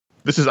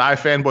This is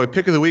iFanboy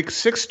Pick of the Week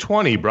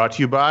 620, brought to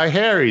you by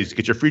Harry's.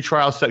 Get your free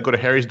trial set. Go to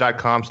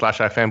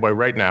harrys.com/iFanboy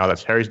right now.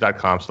 That's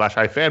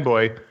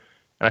harrys.com/iFanboy.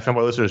 And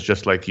iFanboy listeners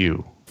just like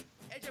you.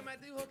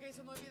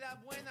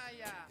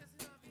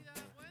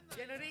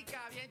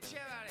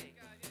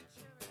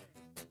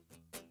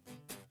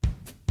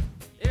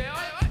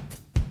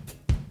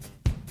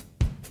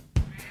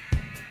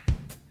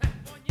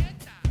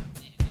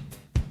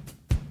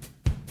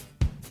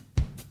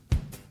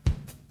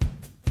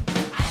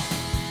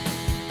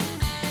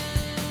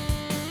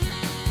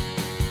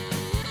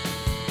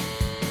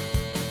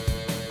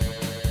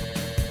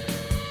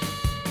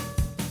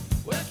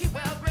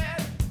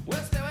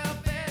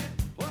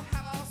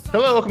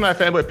 Hello, welcome to my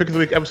Fanboy Pick of the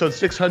Week, episode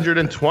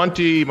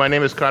 620. My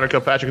name is Connor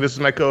Kilpatrick. This is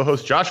my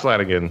co-host, Josh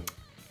Flanagan.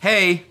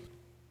 Hey,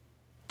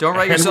 don't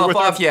write yourself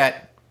off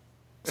yet.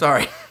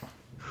 Sorry.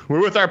 We're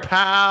with our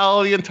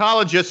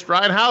paleontologist,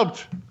 Ryan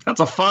Haupt. That's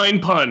a fine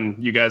pun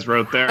you guys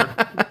wrote there.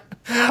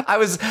 I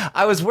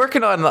was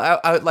working on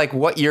like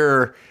what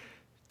your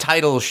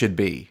title should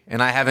be,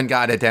 and I haven't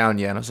got it down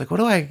yet. I was like, what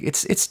do I?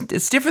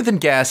 It's different than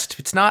guest.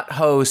 It's not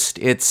host.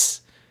 It's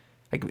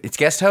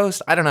guest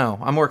host? I don't know.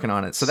 I'm working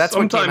on it. So that's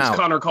what came out. Sometimes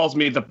Connor calls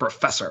me the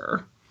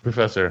professor.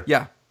 Professor.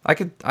 Yeah, I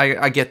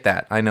get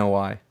that. I know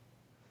why.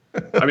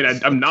 I mean,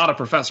 I'm not a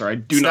professor. I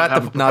do not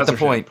have a professorship. Not the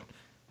point.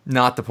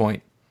 Not the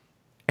point.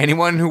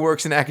 Anyone who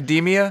works in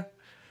academia,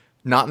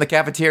 not in the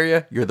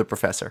cafeteria, you're the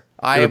professor.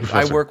 I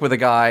work with a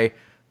guy,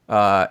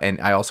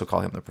 and I also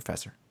call him the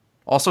professor.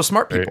 Also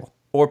smart people,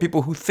 or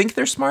people who think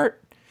they're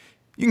smart.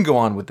 You can go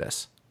on with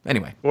this.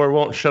 Anyway. Or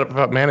won't shut up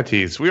about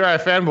manatees. We are a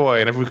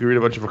fanboy, and if we could read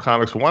a bunch of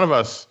comics, one of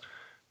us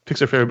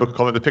picks our favorite book,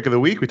 called it the Pick of the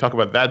Week. We talk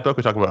about that book.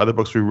 We talk about other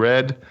books we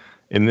read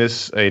in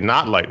this, a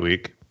not light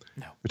week.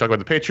 No. We talk about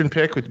the patron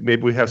pick.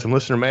 Maybe we have some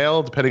listener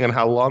mail, depending on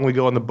how long we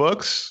go on the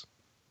books.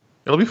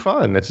 It'll be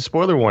fun. It's a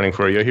spoiler warning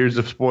for you. Here's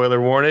the spoiler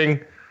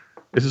warning.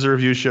 This is a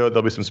review show.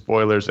 There'll be some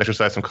spoilers.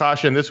 Exercise some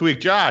caution. This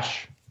week,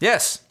 Josh.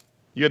 Yes.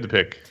 You had the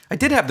pick. I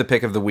did have the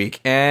pick of the week,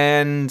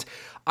 and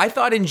I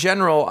thought in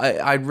general,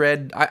 I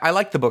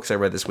liked the books I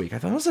read this week. I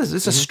thought this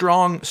is a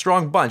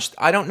strong bunch.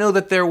 I don't know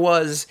that there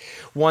was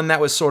one that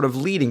was sort of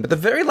leading, but the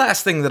very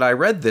last thing that I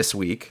read this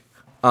week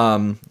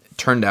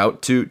turned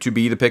out to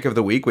be the pick of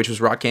the week, which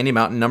was Rock Candy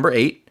Mountain number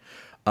 8.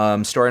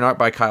 Story and art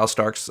by Kyle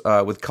Starks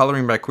with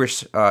coloring by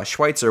Chris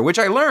Schweitzer, which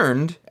I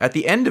learned at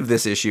the end of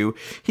this issue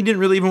he didn't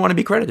really even want to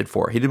be credited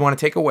for. He didn't want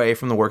to take away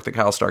from the work that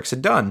Kyle Starks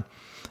had done.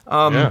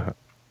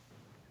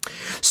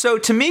 So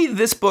to me,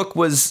 this book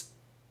was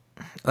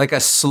like a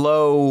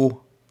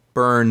slow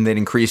burn that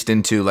increased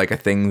into like a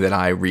thing that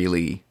I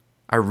really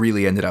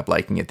ended up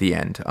liking at the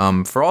end,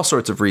 for all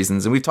sorts of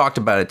reasons. And we've talked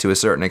about it to a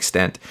certain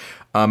extent.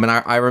 And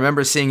I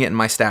remember seeing it in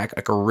my stack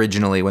like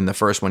originally when the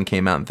first one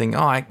came out and thinking,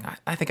 I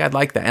think I'd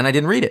like that. And I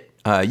didn't read it.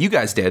 You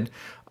guys did.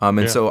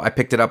 So I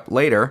picked it up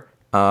later.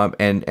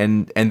 And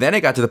then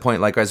it got to the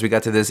point, like, as we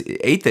got to this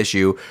 8th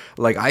issue,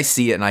 like I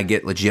see it and I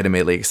get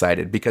legitimately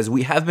excited because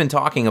we have been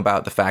talking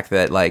about the fact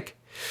that like,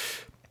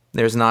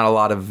 there's not a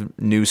lot of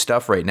new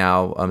stuff right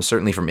now,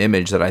 certainly from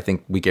Image, that I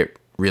think we get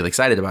really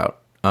excited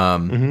about.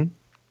 And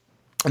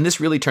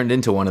this really turned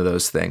into one of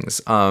those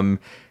things. And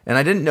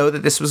I didn't know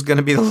that this was going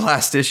to be the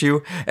last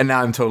issue. And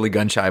now I'm totally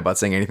gun-shy about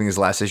saying anything is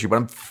the last issue, but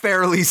I'm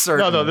fairly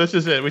certain. No, this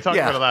is it. We talked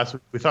about it last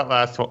week. We thought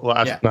last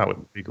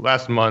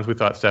month we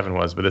thought 7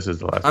 was, but this is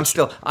the last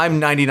issue.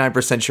 I'm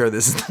 99% sure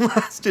this is the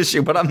last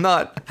issue, but I'm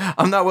not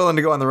willing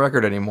to go on the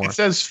record anymore. It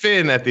says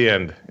Finn at the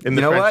end in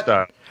the French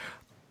style.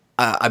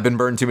 I've been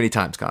burned too many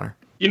times, Connor.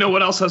 You know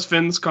what else has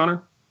fins,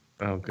 Connor?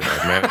 Oh,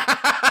 God,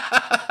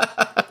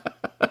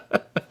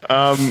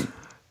 man.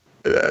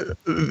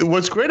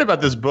 What's great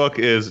about this book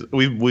is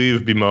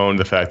we've bemoaned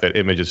the fact that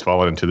Image has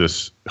fallen into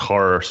this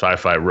horror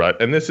sci-fi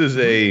rut, and this is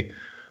a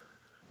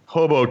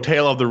hobo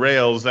tale of the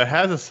rails that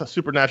has a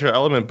supernatural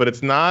element, but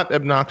it's not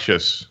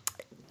obnoxious.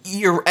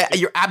 You're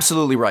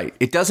absolutely right.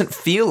 It doesn't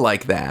feel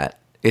like that.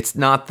 It's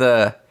not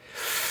the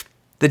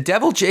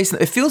Devil Jason.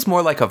 It feels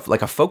more like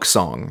a folk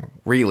song,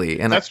 really,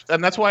 and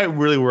that's why it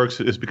really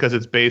works. Is because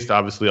it's based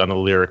obviously on the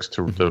lyrics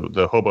to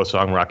the hobo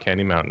song "Rock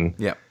Candy Mountain."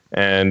 Yeah,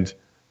 and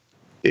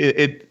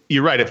it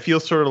you're right. It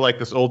feels sort of like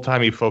this old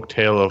timey folk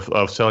tale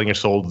of selling your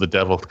soul to the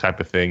devil type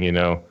of thing, you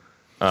know,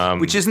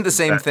 which isn't the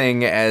same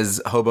thing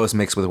as hobos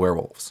mixed with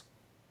werewolves.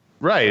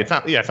 Right. It's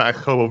not like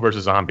hobo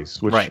versus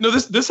zombies. Which No,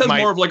 this has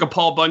more of like a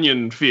Paul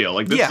Bunyan feel.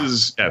 Like this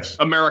is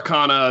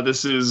Americana.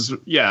 This is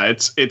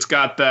it's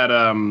got that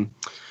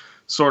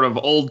sort of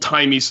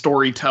old-timey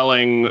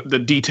storytelling. The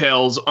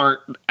details aren't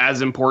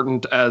as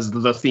important as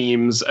the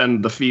themes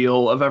and the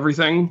feel of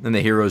everything. And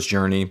the hero's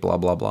journey, blah,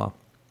 blah, blah.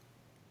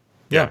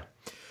 Yeah.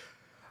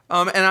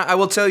 And I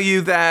will tell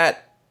you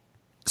that,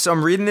 so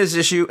I'm reading this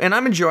issue, and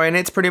I'm enjoying it.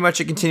 It's pretty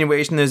much a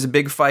continuation. There's a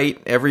big fight.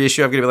 Every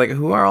issue I'm going to be like,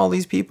 who are all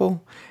these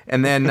people?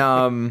 And then,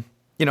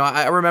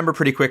 I remember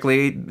pretty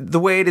quickly. The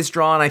way it is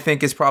drawn, I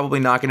think, is probably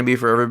not going to be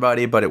for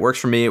everybody, but it works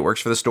for me. It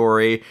works for the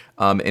story.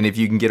 And if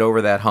you can get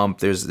over that hump,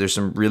 there's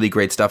some really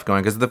great stuff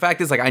going. Because the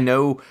fact is, like, I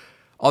know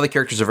all the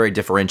characters are very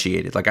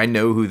differentiated. Like, I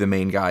know who the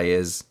main guy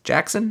is.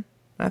 Jackson?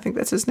 I think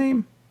that's his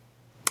name.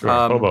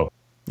 Hobo.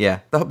 Yeah,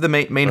 the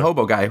main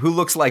hobo guy who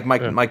looks like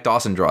Mike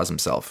Dawson draws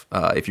himself.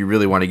 If you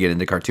really want to get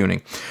into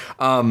cartooning,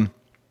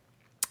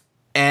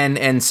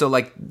 and so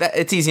like that,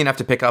 it's easy enough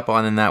to pick up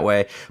on in that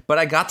way. But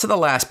I got to the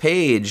last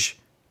page,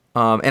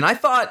 and I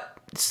thought.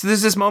 So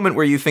there's this moment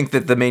where you think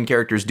that the main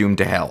character is doomed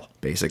to hell,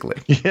 basically.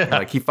 Yeah.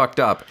 Like, he fucked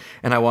up.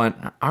 And I went,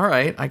 all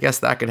right, I guess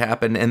that could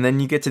happen. And then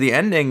you get to the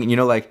ending,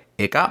 and like,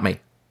 it got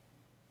me.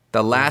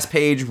 The last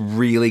page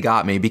really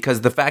got me,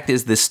 because the fact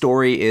is, this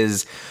story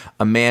is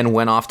a man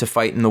went off to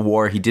fight in the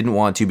war. He didn't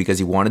want to because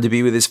he wanted to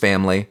be with his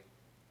family.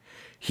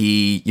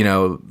 He,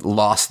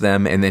 lost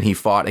them, and then he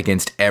fought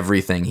against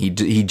everything. He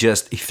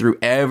threw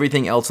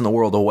everything else in the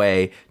world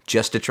away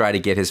just to try to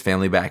get his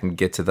family back and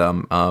get to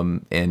them.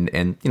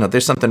 And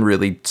there's something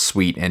really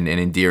sweet and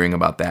endearing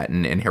about that,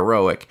 and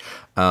heroic.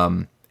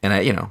 The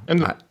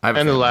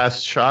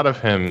last shot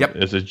of him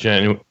is a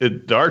genuine.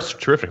 The art's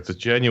terrific. It's a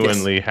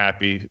genuinely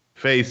happy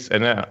face,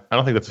 and I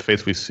don't think that's a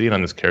face we've seen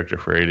on this character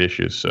for 8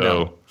 issues. So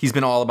no, he's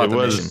been all about the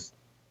mission.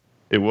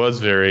 It was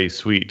very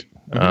sweet.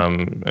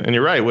 Mm-hmm. And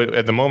you're right.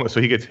 At the moment,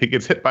 so he gets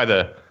hit by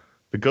the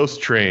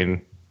ghost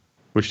train,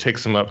 which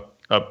takes him up,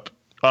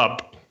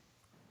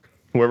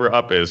 wherever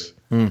up is.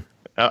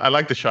 I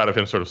like the shot of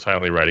him sort of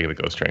silently riding the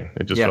ghost train.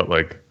 It just felt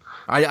like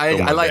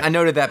I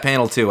noted that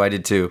panel too. I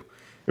did too.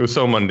 It was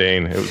so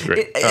mundane. It was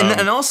great.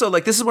 And also,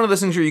 like, this is one of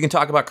those things where you can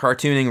talk about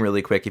cartooning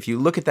really quick. If you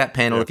look at that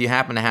panel, if you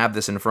happen to have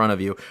this in front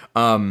of you,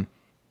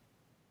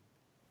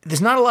 there's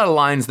not a lot of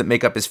lines that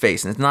make up his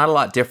face, and it's not a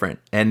lot different.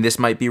 And this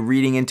might be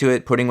reading into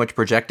it,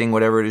 projecting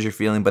whatever it is you're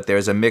feeling, but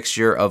there's a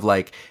mixture of,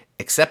 like,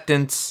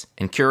 acceptance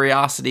and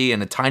curiosity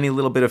and a tiny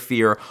little bit of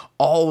fear,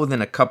 all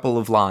within a couple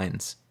of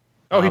lines.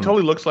 Oh, he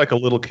totally looks like a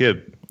little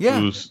kid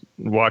who's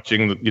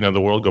watching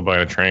the world go by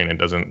in a train and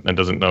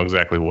doesn't know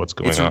exactly what's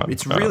going on.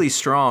 It's really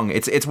strong.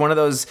 It's one of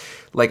those,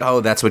 like,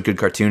 oh, that's what good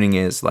cartooning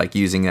is, like,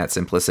 using that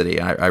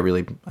simplicity. I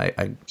really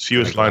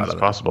fewest lines as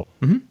possible.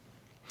 Mm-hmm.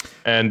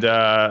 And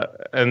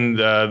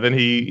then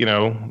he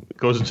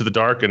goes into the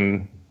dark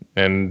and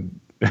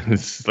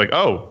it's like,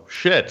 oh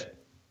shit,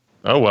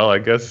 oh well, I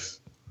guess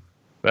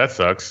that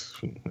sucks.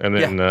 And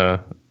then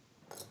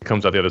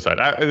comes out the other side.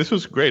 This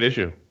was a great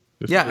issue.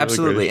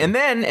 Absolutely. And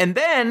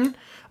then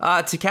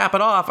to cap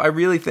it off, I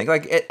really think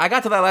I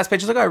got to that last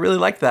page. I was like, I really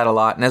liked that a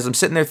lot. And as I'm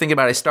sitting there thinking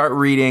about it, I start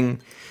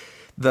reading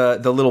the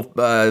little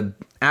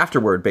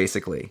afterword,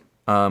 basically.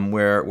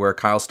 Where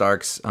Kyle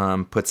Starks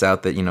puts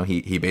out that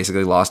he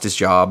basically lost his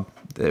job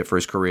for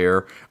his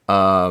career,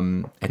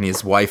 and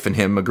his wife and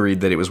him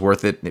agreed that it was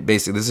worth it.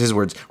 Basically, this is his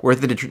words: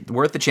 worth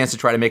the chance to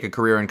try to make a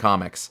career in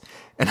comics.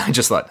 And I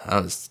just thought,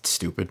 oh, that's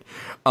stupid.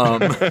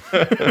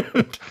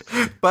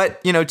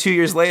 But 2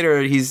 years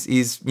later,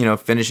 he's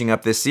finishing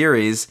up this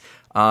series.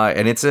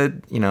 And it's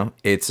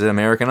an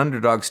American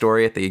underdog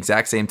story at the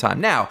exact same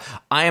time. Now,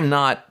 I am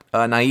not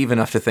naive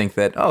enough to think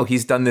that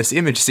he's done this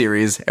Image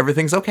series,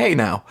 everything's okay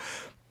now.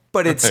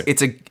 But it's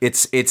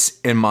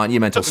a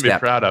monumental step. To be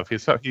proud of.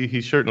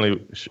 He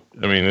certainly.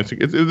 I mean,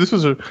 this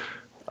was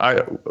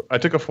I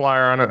took a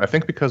flyer on it. I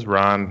think because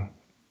Ron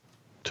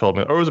told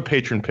me, or it was a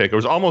patron pick. It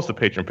was almost a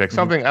patron pick.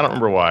 Something I don't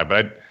remember why,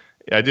 but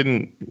I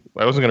didn't.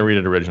 I wasn't going to read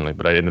it originally,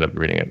 but I ended up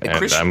reading it, and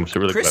I'm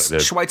really glad I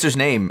did. Schweitzer's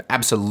name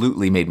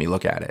absolutely made me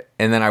look at it,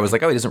 and then I was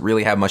like, he doesn't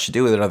really have much to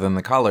do with it other than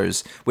the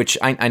colors, which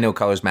I know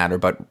colors matter,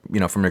 but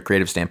from a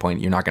creative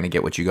standpoint, you're not going to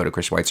get what you go to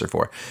Chris Schweitzer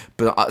for.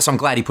 But so I'm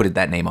glad he put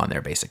that name on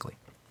there, basically.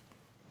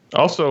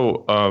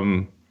 Also,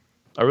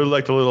 I really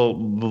like the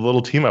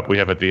little team up we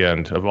have at the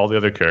end of all the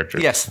other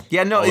characters. Yes,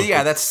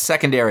 that's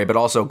secondary, but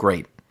also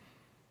great.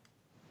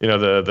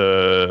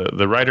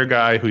 The writer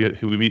guy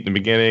who we meet in the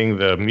beginning,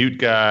 the mute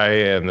guy,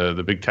 and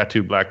the big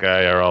tattooed black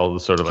guy are all the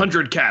sort of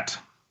 100 Cat.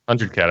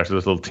 100 Cat. So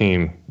this little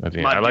team at the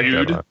end. I like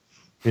that a lot.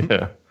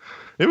 Yeah.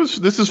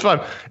 This is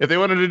fun. If they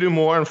wanted to do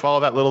more and follow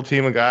that little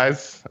team of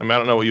guys, I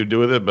don't know what you'd do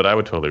with it, but I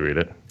would totally read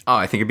it. Oh,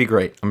 I think it'd be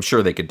great. I'm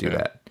sure they could do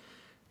that.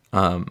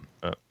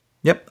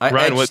 Yep.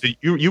 Ryan,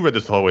 you read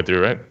this the whole way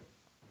through, right?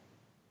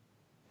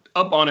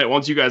 Up on it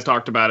once you guys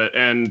talked about it,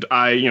 and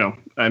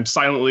I'm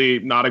silently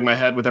nodding my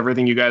head with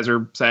everything you guys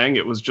are saying.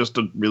 It was just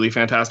a really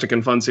fantastic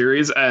and fun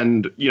series,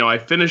 and I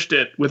finished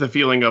it with a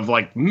feeling of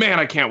like, man,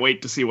 I can't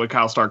wait to see what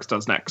Kyle Starks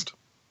does next.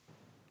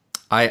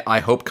 I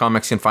hope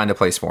comics can find a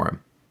place for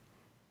him.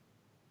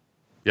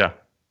 Yeah,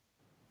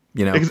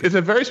 it's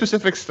a very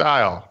specific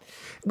style.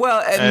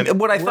 Well, and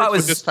what I thought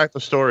was this type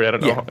of story. I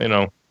don't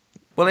know.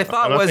 What I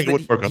thought was that it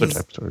would work other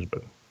type of stories,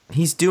 but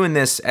he's doing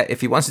this.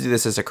 If he wants to do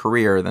this as a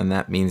career, then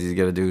that means he's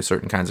got to do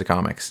certain kinds of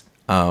comics.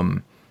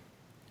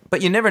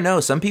 But you never know.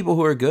 Some people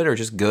who are good are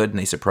just good, and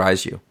they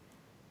surprise you.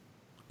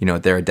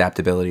 Their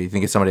adaptability. You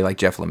think of somebody like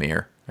Jeff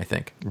Lemire, I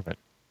think. Right.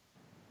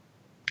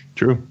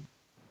 True.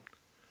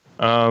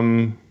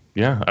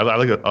 Yeah, I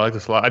like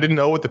this a lot. I didn't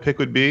know what the pick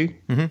would be.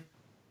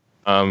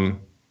 Mm-hmm.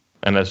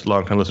 And as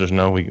long-time listeners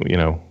know,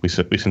 we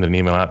send an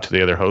email out to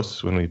the other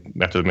hosts when we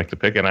have to make the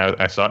pick, and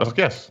I saw it. I was like,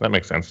 yes, that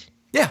makes sense.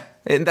 Yeah,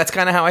 and that's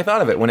kind of how I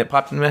thought of it when it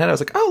popped into my head. I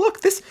was like, oh,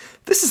 look, this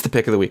is the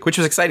pick of the week, which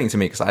was exciting to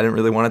me because I didn't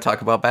really want to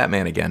talk about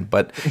Batman again.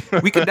 But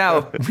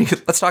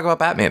let's talk about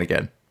Batman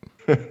again.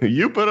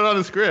 You put it on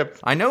the script.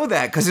 I know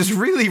that because it's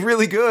really,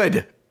 really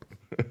good.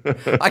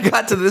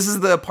 This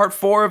is the part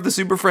 4 of the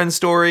Super Friends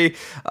story.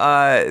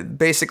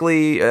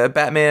 Basically,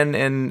 Batman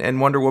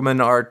and Wonder Woman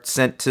are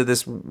sent to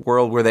this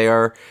world where they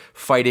are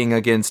fighting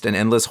against an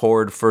endless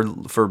horde for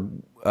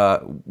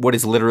what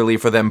is literally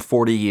for them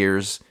 40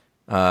 years.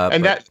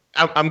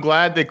 I'm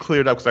glad they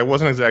cleared up because I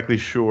wasn't exactly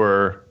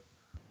sure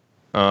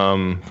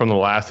from the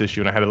last issue,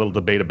 and I had a little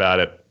debate about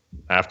it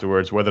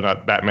afterwards whether or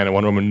not Batman and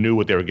Wonder Woman knew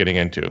what they were getting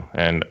into,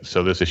 and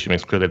so this issue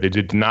makes clear that they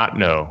did not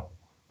know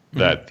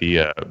that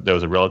there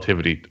was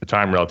a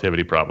time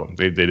relativity problem.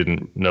 They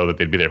didn't know that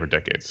they'd be there for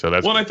decades. So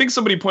that's well. I think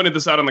somebody pointed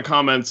this out in the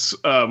comments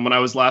when I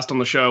was last on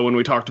the show when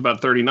we talked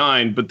about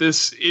 39. But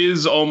this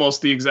is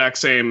almost the exact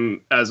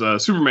same as a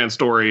Superman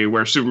story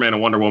where Superman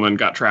and Wonder Woman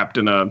got trapped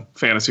in a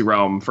fantasy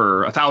realm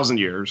for 1,000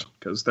 years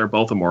because they're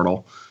both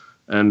immortal.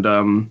 And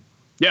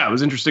it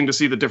was interesting to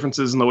see the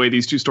differences in the way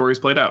these two stories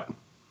played out.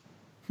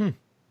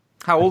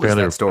 How old is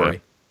that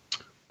story?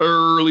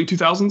 Early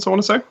 2000s, I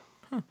want to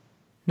say.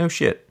 No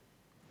shit.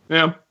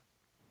 Yeah.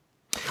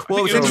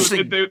 Well, it's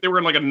interesting. They were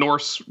in like a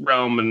Norse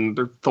realm, and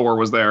Thor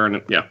was there,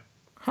 and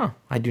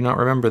I do not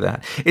remember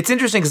that. It's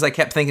interesting because I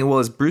kept thinking, well,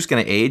 is Bruce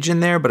going to age in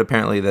there? But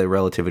apparently, the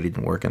relativity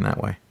didn't work in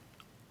that way.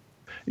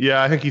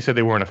 Yeah, I think he said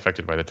they weren't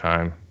affected by the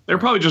time. They're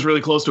probably just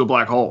really close to a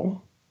black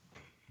hole.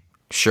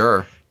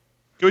 Sure.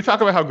 Can we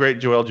talk about how great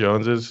Joelle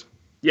Jones is?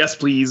 Yes,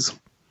 please.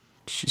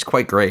 She's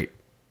quite great.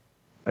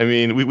 I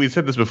mean, we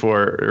said this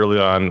before early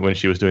on when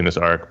she was doing this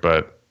arc,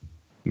 but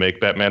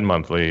make Batman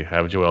Monthly,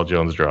 have Joelle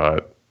Jones draw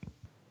it.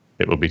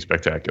 It will be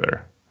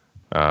spectacular.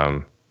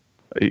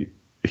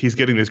 He's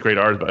getting this great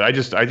art, but I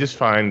just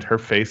find her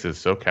face is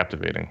so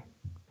captivating.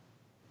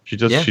 She's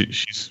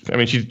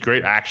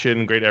great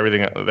action, great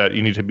everything that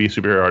you need to be a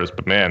superhero artist,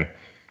 but man,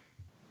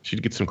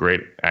 she'd get some great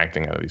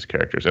acting out of these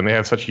characters, and they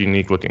have such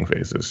unique looking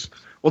faces.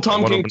 Well,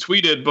 Tom King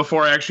tweeted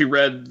before I actually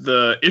read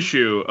the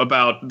issue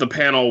about the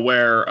panel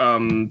where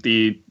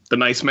the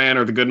nice man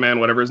or the good man,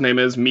 whatever his name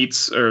is,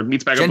 meets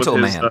back up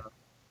with his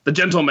the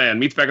gentleman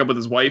meets back up with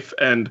his wife,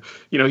 and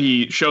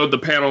he showed the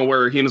panel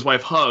where he and his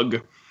wife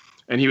hug,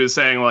 and he was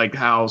saying like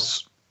how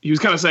he was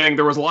kind of saying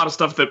there was a lot of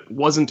stuff that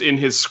wasn't in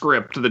his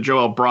script that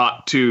Joelle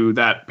brought to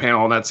that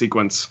panel, that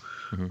sequence.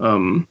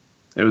 Mm-hmm.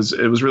 It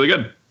was really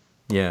good.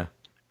 Yeah.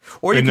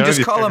 Or you can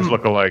just call him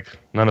look alike.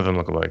 None of them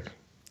look alike.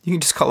 You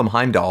can just call him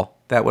Heimdall.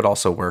 That would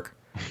also work.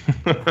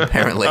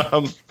 Apparently.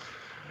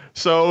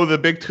 So the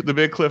big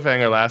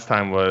cliffhanger last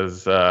time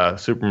was not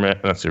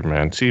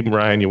Superman. See,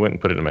 Brian, you went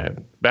and put it in my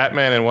head.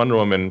 Batman and Wonder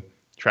Woman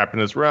trapped in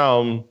this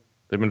realm.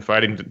 They've been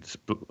fighting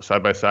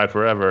side by side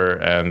forever,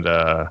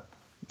 and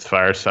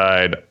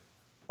fireside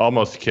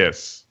almost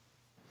kiss,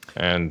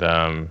 and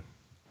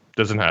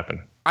doesn't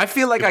happen. I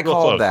feel like I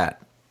called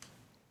that.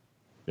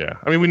 Yeah,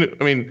 I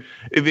mean,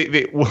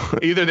 they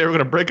either they were going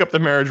to break up the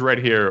marriage right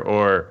here,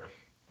 or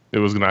it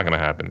was not going to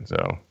happen.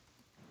 So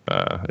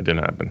it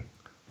didn't happen,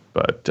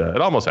 but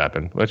it almost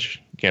happened,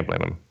 which you can't blame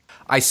them.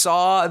 I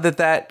saw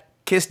that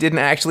kiss didn't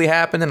actually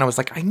happen, and I was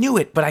like, I knew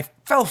it, but I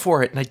fell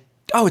for it, and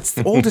it's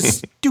the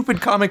oldest stupid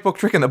comic book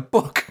trick in the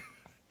book.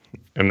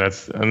 And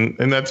that's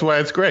why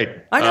it's great.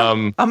 I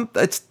know.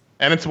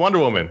 And it's Wonder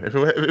Woman.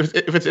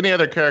 If it's any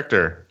other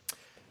character,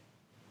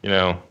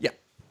 Yeah.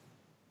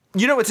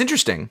 What's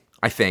interesting,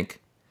 I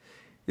think,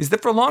 is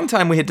that for a long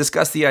time we had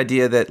discussed the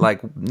idea that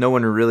like no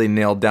one really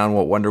nailed down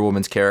what Wonder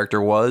Woman's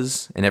character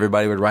was, and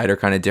everybody would write her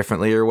kind of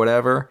differently or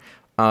whatever.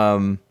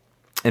 And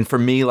for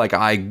me, like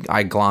I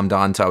glommed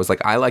onto, I was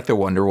like, I like the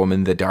Wonder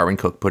Woman that Darwyn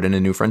Cooke put in A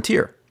New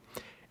Frontier.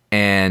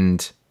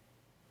 And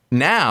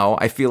now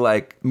I feel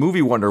like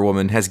movie Wonder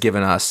Woman has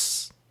given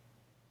us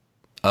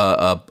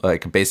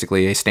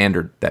basically a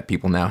standard that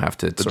people now have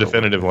to. The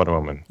definitive Wonder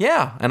Woman.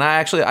 Yeah, and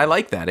I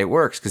like that. It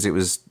works because it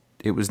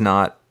was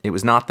not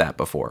that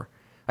before.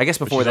 I guess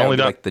before that,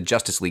 like the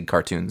Justice League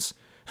cartoons.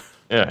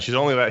 Yeah, she's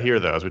only that here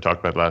though, as we talked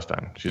about last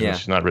time.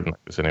 She's not written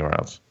like this anywhere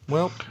else.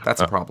 Well, that's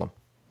a problem.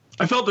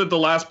 I felt that the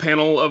last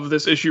panel of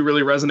this issue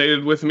really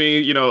resonated with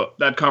me.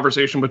 That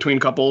conversation between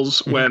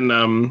couples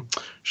when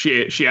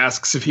she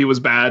asks if he was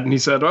bad, and he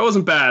said, I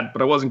wasn't bad,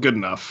 but I wasn't good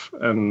enough.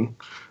 And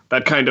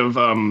that kind of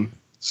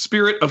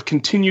spirit of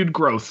continued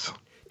growth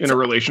in a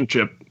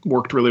relationship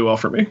worked really well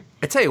for me.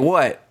 I tell you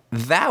what,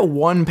 that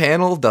one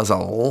panel does a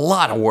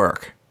lot of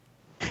work.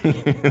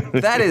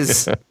 That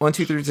is 1,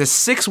 2, 3,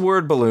 just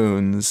 6-word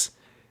balloons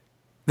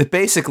that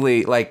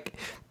basically, like,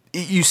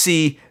 you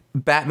see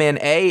Batman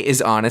A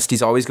is honest.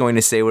 He's always going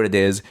to say what it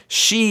is.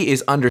 She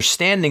is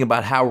understanding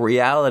about how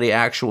reality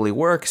actually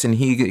works, and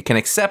he can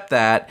accept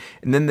that.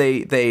 And then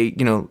they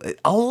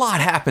a lot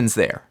happens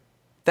there.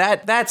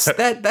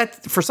 That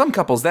for some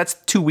couples, that's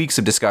 2 weeks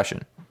of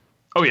discussion.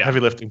 Oh yeah, heavy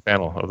lifting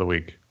panel of the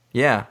week.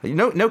 Yeah,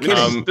 no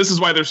kidding. This is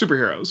why they're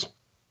superheroes.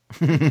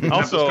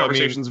 Also, those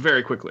conversations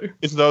very quickly.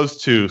 It's those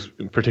two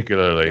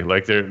particularly.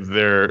 Like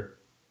they're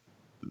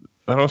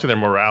I don't say their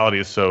morality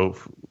is so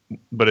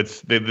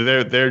but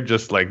they're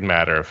just like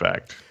matter of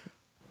fact.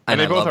 And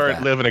they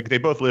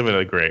both live in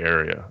a gray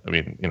area. I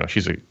mean,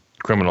 she's a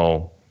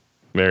criminal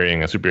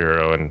marrying a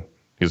superhero, and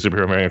he's a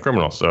superhero marrying a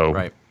criminal. So,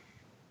 right.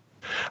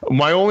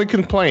 My only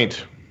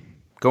complaint,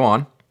 go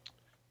on,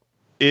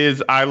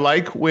 is I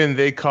like when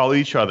they call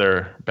each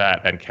other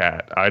Bat and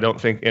Cat. I don't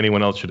think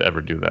anyone else should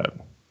ever do that.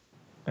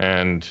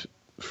 And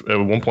at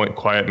one point,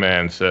 Quiet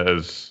Man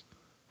says,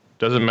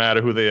 "Doesn't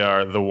matter who they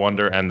are, the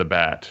Wonder and the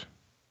Bat.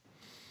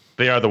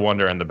 They are the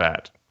Wonder and the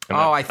Bat." And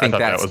I think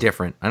that's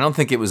different. I don't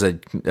think it was a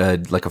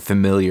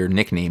familiar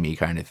nicknamey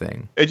kind of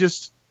thing. It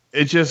just.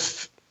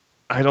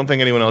 I don't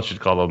think anyone else should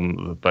call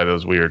them by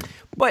those weird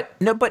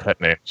pet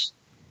names.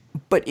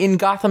 But in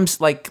Gotham's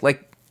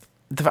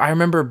I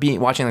remember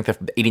watching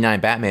the '89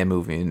 Batman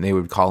movie, and they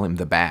would call him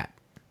the Bat.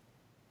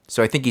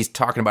 So I think he's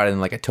talking about it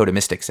in like a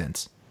totemistic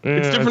sense.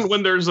 It's different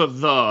when there's a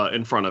 "the"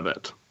 in front of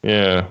it.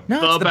 Yeah.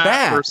 No, the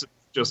Bat versus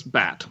just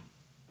Bat.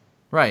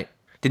 Right?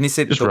 Didn't he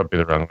say just rubbed me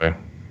the wrong way?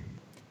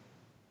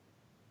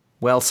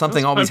 Well,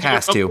 something always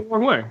has to. The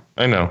wrong way.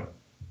 I know.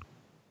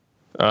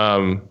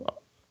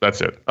 That's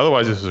it.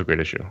 Otherwise, this is a great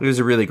issue. It was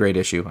a really great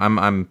issue.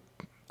 I'm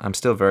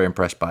still very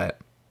impressed by it.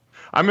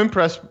 I'm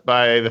impressed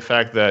by the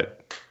fact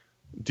that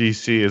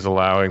DC is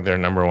allowing their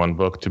 #1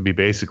 book to be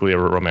basically a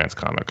romance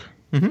comic.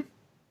 Mm-hmm.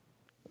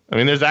 I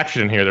mean, there's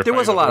action in here. There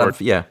was a lot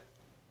of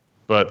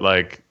but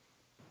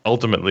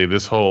ultimately,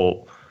 this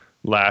whole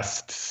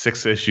last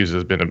 6 issues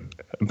has been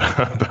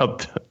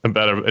about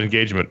an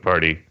engagement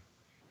party.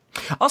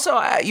 Also,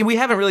 we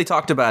haven't really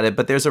talked about it,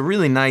 but there's a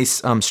really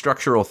nice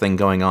structural thing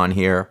going on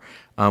here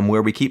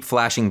where we keep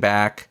flashing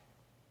back,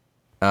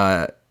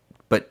 but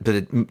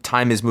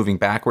time is moving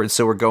backwards.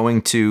 So we're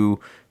going to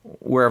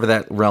wherever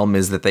that realm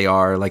is that they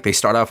are. Like, they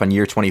start off on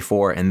year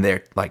 24, and they're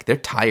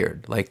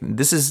tired. Like,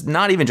 this is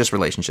not even just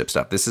relationship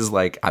stuff. This is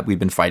we've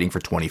been fighting for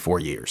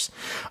 24 years.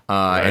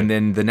 Right. And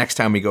then the next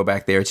time we go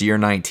back there, it's year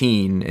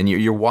 19, and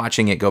you're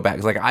watching it go back.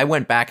 It's like, I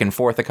went back and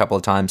forth a couple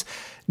of times,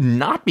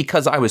 not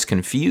because I was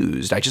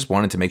confused. I just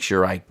wanted to make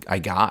sure I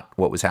got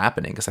what was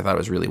happening, because I thought it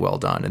was really well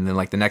done. And then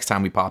the next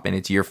time we pop in,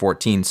 it's year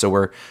 14. So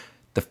we're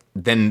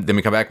then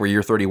we come back, we're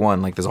year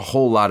 31. There's a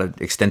whole lot of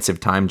extensive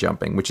time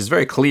jumping, which is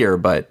very clear,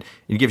 but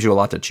it gives you a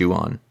lot to chew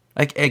on.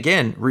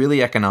 Again,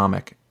 really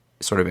economic,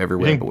 sort of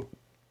everywhere. But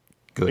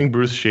good. You think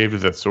Bruce shaved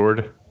with that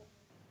sword?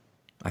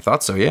 I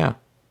thought so, yeah.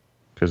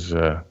 Because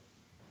that'd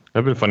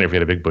been funny if he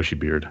had a big bushy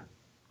beard.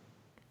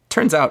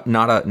 Turns out,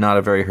 not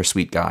a very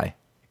sweet guy.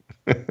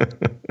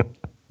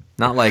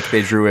 Not like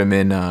they drew him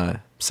in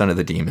Son of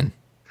the Demon.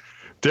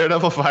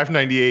 Daredevil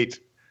 598.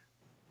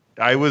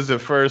 I was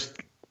at first.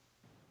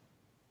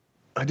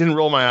 I didn't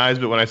roll my eyes,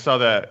 but when I saw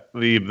that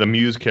the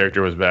Muse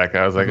character was back,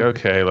 I was like,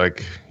 okay,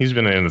 he's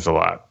been in this a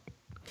lot.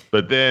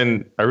 But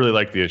then I really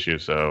liked the issue,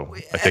 so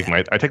I take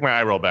my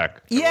eye roll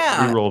back.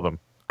 Yeah, re-roll them.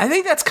 I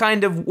think that's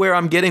kind of where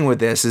I'm getting with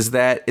this. Is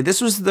that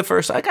this was the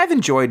first? I've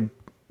enjoyed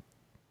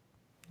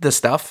the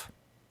stuff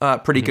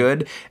pretty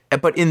good,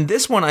 but in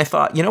this one, I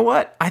thought, you know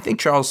what? I think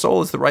Charles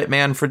Soule is the right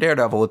man for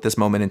Daredevil at this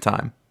moment in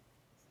time.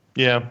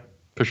 Yeah,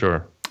 for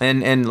sure.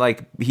 And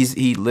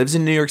he lives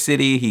in New York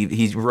City.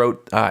 He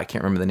wrote I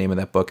can't remember the name of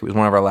that book. It was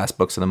one of our last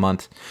books of the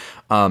month.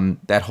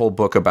 That whole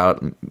book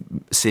about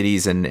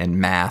cities and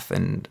math,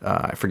 and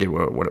I forget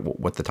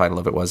what the title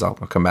of it was. I'll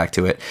come back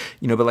to it.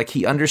 But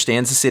he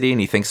understands the city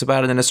and he thinks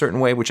about it in a certain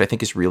way, which I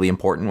think is really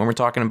important when we're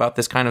talking about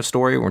this kind of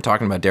story. When we're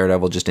talking about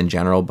Daredevil just in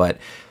general, but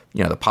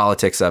the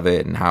politics of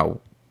it and how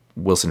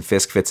Wilson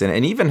Fisk fits in,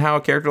 and even how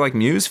a character like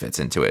Muse fits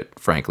into it,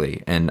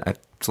 frankly. And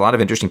it's a lot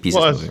of interesting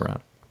pieces moving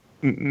around.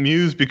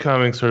 Muse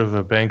becoming sort of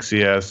a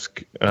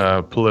Banksy-esque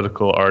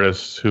political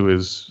artist who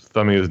is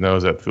thumbing his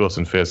nose at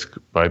Wilson Fisk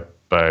by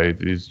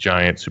these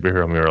giant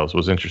superhero murals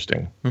was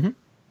interesting. Mm-hmm.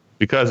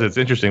 Because it's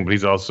interesting, but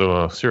he's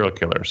also a serial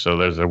killer, so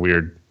there's a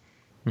weird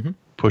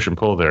push and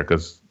pull there,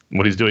 because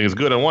what he's doing is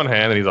good on one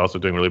hand, and he's also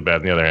doing really bad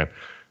on the other hand.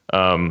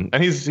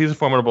 And he's a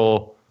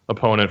formidable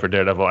opponent for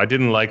Daredevil. I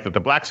didn't like that the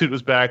black suit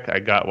was back. I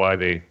got why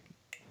they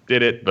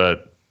did it,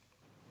 but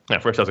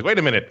at first I was like, wait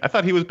a minute, I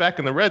thought he was back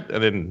in the red,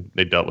 and then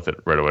they dealt with it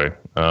right away.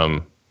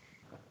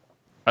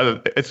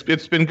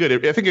 It's been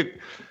good. I think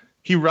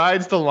he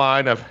rides the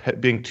line of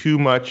being too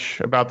much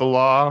about the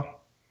law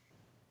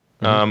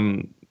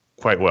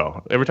quite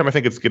well. Every time I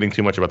think it's getting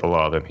too much about the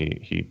law, then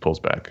he pulls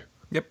back.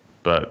 Yep.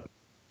 But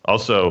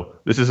also,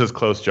 this is as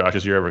close, Josh,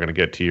 as you're ever going to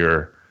get to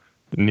your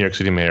New York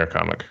City mayor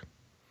comic.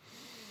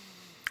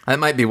 That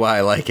might be why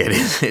I like it.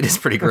 It is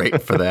pretty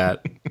great for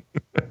that.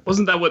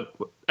 Wasn't that what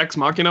Ex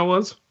Machina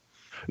was?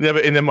 Yeah,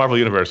 but in the Marvel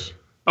Universe.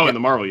 Oh, in the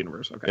Marvel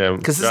Universe. Okay. Yeah,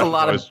 because there's a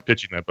lot of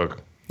pitching that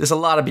book. There's a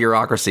lot of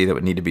bureaucracy that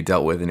would need to be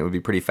dealt with, and it would be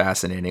pretty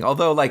fascinating.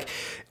 Although,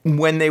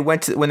 when they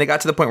got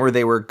to the point where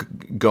they were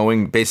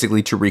going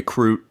basically to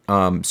recruit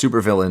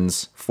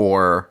supervillains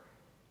for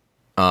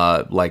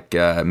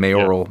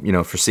mayoral,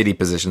 for city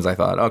positions, I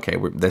thought, okay,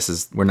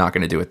 we're not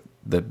going to do it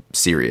the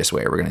serious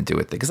way. We're going to do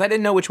it because I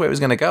didn't know which way it was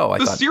going to go. I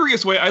thought,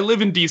 serious way. I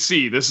live in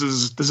DC. This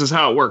is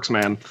how it works,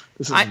 man.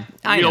 This is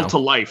real to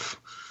life.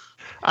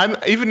 I'm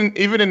even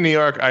in New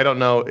York. I don't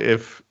know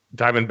if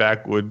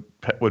Diamondback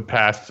would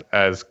pass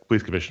as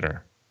police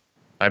commissioner.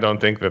 I don't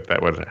think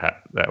that would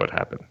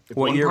happen. If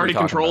one party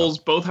controls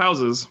both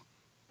houses,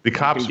 the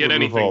cops get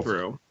anything revolt.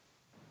 through.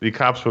 The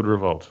cops would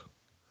revolt.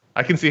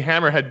 I can see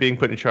Hammerhead being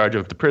put in charge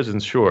of the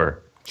prisons,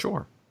 sure.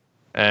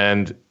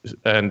 And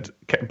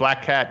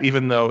Black Cat,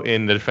 even though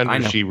in the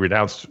Defenders she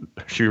renounced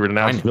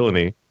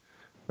villainy,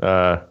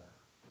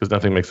 because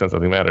nothing makes sense,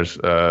 nothing matters.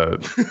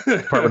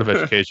 Department of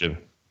Education.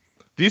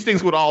 These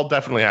things would all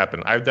definitely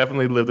happen. I've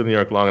definitely lived in New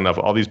York long enough.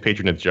 All these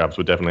patronage jobs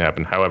would definitely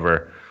happen.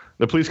 However,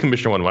 the police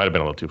commissioner one might have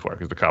been a little too far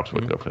because the cops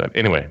wouldn't go for that.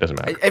 Anyway, it doesn't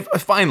matter.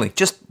 Finally,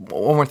 just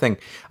one more thing.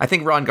 I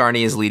think Ron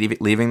Garney is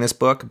leaving this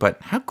book,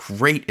 but how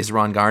great is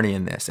Ron Garney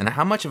in this? And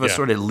how much of a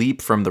sort of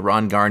leap from the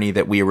Ron Garney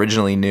that we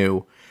originally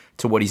knew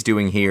to what he's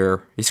doing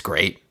here? He's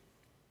great.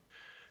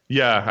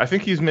 Yeah, I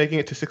think he's making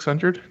it to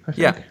 600. I think.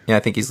 Yeah, I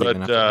think he's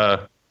leaving.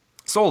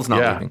 Soul's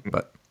not leaving,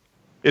 but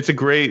it's a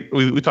great.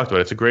 We talked about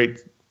it. It's a great.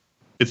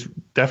 It's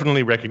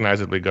definitely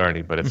recognizably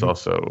Garney, but it's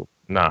also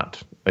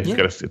not. He's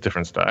got a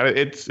different style.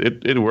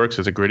 It works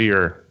as a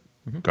grittier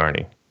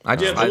Garney.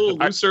 It's a little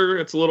looser.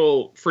 It's a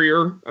little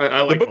freer.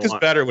 I like the book is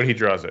better when he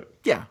draws it.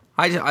 Yeah,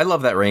 I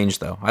love that range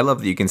though. I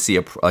love that you can see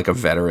a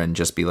veteran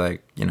just be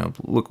like,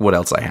 look what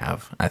else I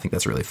have. I think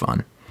that's really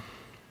fun.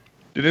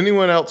 Did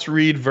anyone else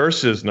read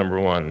Versus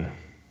 #1?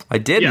 I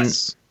didn't.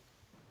 Yes.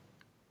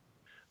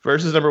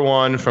 Versus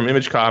 #1 from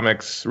Image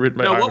Comics. Written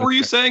by what were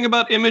you saying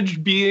about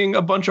Image being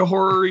a bunch of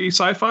horror-y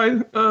sci-fi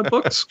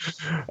books?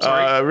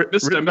 Sorry,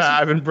 written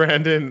by Ivan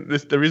Brandon.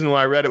 The reason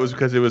why I read it was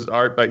because it was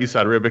art by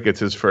Esad Ribic. It's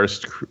his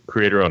first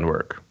creator-owned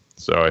work.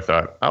 So I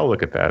thought, I'll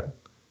look at that.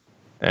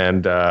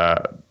 And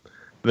the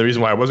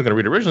reason why I wasn't going to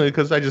read it originally is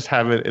because I just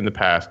haven't in the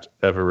past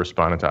ever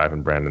responded to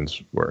Ivan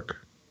Brandon's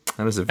work.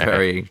 That was a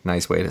very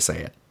nice way to say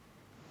it.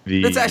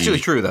 That's actually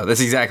true, though.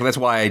 That's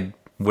why I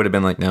would have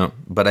been like, no.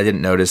 But I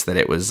didn't notice that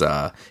it was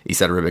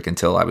Esad Ribic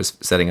until I was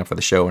setting up for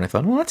the show, and I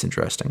thought, well, that's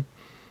interesting.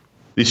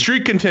 The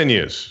streak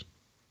continues.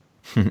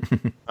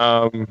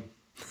 I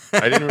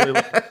didn't really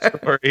like the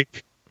story.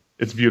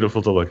 It's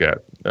beautiful to look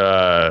at.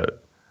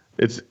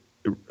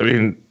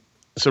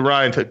 So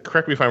Ryan,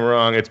 correct me if I'm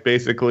wrong, it's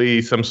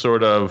basically some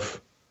sort of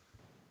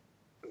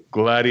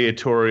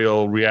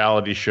gladiatorial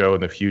reality show in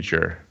the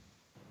future.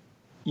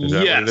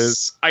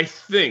 Yes, I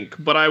think,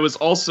 but I was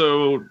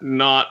also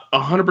not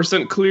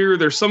 100% clear.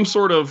 There's some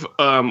sort of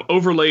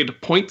overlaid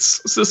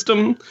points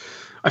system.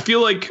 I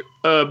feel like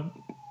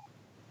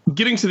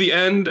getting to the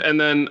end and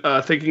then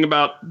thinking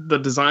about the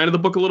design of the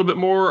book a little bit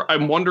more,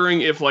 I'm wondering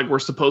if we're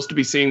supposed to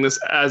be seeing this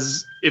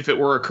as if it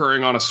were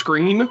occurring on a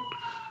screen.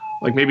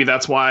 Like maybe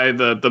that's why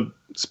the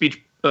speech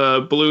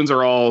balloons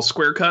are all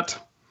square cut.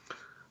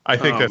 I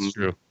think that's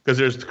true because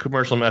there's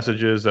commercial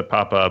messages that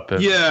pop up.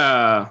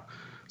 Yeah.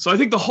 So I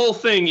think the whole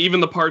thing, even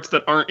the parts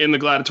that aren't in the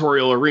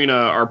gladiatorial arena,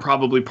 are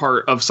probably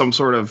part of some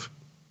sort of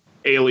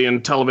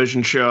alien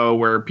television show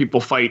where people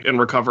fight and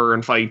recover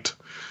and fight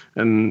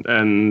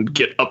and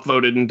get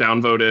upvoted and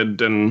downvoted.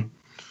 And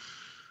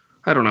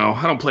I don't know.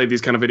 I don't play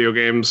these kind of video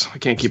games. I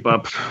can't keep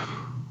up.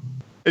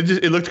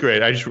 It looked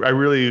great. Esad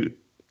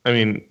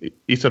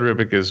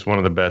Ribic is one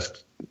of the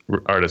best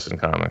artists in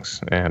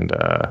comics. And,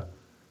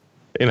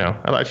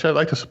 I'd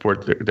like to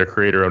support their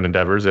creator-owned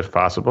endeavors if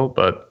possible,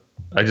 but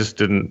I just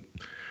didn't.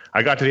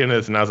 I got to the end of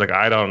this and I was like,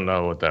 I don't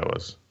know what that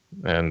was.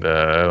 And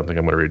I don't think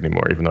I'm going to read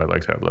anymore, even though I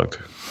liked how it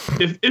looked.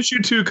 If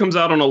issue 2 comes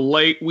out on a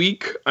light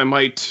week, I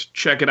might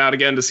check it out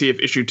again to see if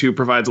issue 2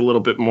 provides a little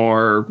bit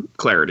more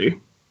clarity.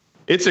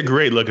 It's a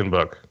great looking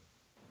book.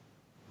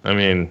 I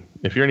mean,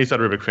 if you're an Esad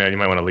Ribic fan, you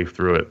might want to leaf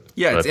through it.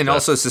 Yeah, and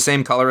also it's the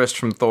same colorist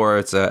from Thor.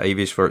 It's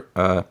Eve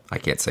I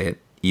can't say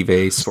it. Eve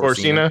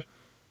Sforcina.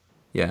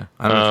 Yeah,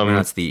 I don't know if you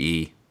pronounce the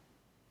E.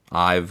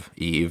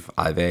 Eve,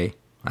 I don't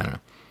know.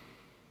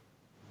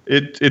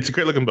 It's a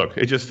great looking book.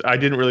 I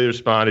didn't really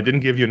respond. It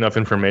didn't give you enough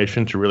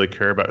information to really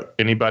care about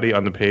anybody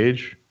on the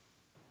page.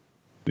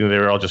 They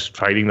were all just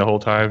fighting the whole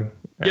time.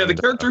 Yeah, the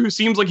character who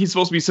seems like he's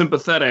supposed to be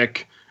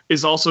sympathetic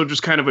is also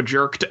just kind of a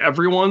jerk to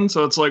everyone.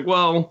 So it's like,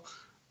 well,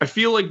 I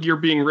feel like you're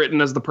being written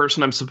as the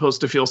person I'm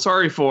supposed to feel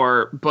sorry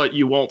for, but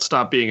you won't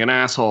stop being an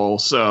asshole.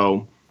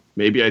 So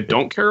maybe I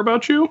don't care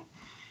about you.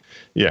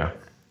 Yeah.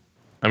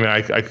 I mean,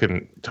 I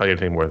couldn't tell you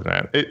anything more than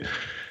that.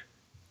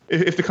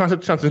 If the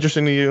concept sounds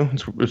interesting to you,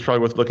 it's probably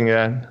worth looking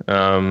at.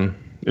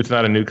 It's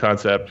not a new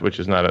concept, which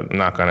is not a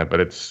knock on it, but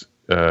it's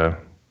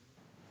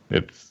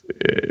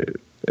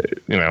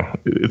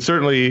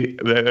certainly.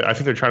 I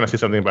think they're trying to say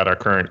something about our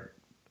current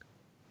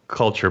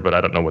culture, but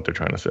I don't know what they're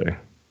trying to say.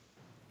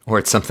 Or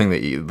it's something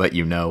that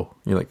you know.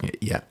 You're like,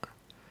 yeah,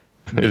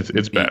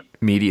 it's bad.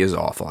 Media is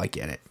awful. I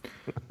get it.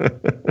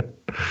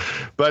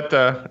 But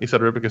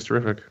Esad Ribic is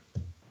terrific.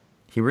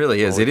 He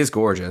really is. It is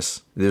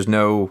gorgeous.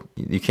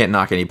 You can't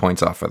knock any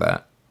points off for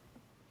that.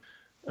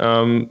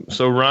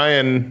 So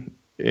Ryan,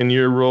 in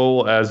your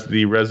role as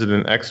the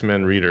resident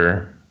X-Men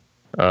reader,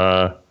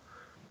 one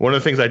of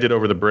the things I did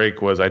over the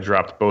break was I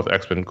dropped both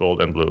X-Men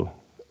Gold and Blue.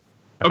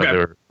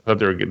 I thought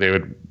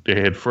they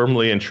had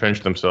firmly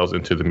entrenched themselves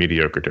into the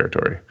mediocre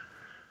territory.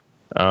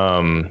 But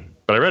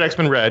I read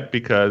X-Men Red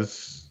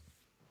because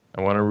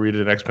I want to read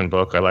an X-Men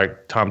book. I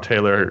like Tom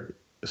Taylor.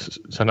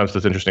 Sometimes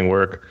does interesting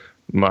work.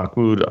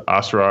 Mahmoud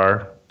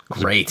Asrar.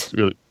 Great.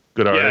 Really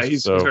good artist. Yeah,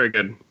 he's very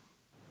good.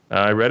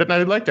 I read it and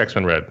I liked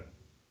X-Men Red.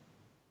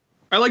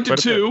 I liked it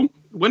too.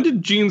 When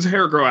did Jean's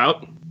hair grow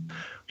out?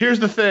 Here's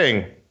the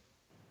thing.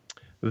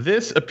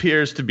 This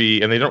appears to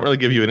be, and they don't really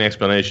give you an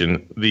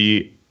explanation,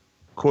 the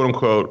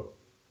quote-unquote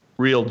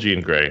real Jean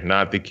Grey,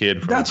 not the kid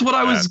from... That's what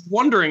I was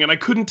wondering, and I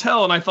couldn't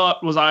tell, and I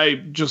thought, was I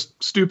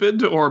just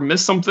stupid or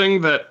missed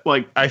something that,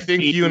 like... I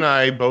think you and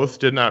I both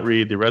did not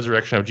read The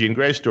Resurrection of Jean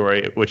Grey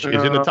story, which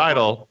is in the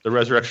title, The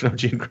Resurrection of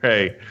Jean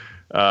Grey.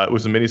 It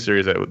was a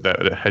miniseries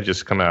that had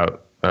just come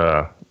out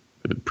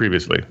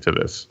previously to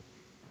this.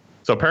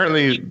 So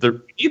apparently... Did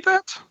we need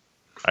that?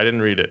 I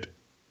didn't read it.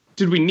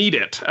 Did we need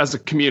it as a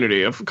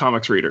community of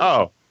comics readers?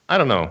 Oh, I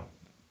don't know.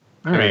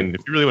 I mean,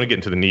 if you really want to get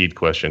into the need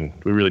question,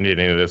 do we really need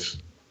any of this?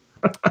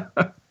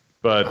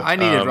 But I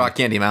needed Rock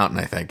Candy Mountain,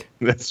 I think.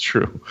 That's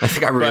true. I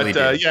think I really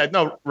did. Yeah,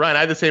 no, Ryan,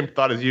 I had the same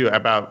thought as you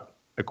about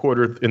a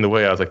quarter in the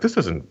way. I was like, this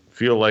doesn't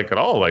feel like at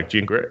all like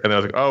Jean Grey. And then I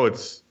was like, oh,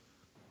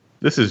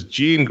 this is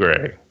Jean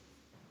Grey.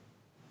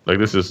 Like,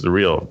 this is the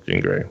real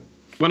Jean Grey.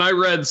 When I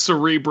read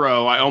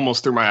Cerebro, I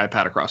almost threw my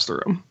iPad across the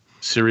room.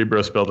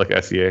 Cerebro spelled like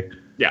S-E-A.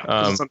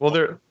 Yeah. Well,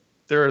 they're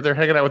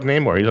hanging out with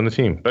Namor. He's on the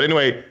team. But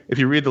anyway, if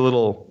you read the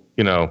little,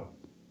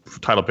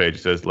 title page,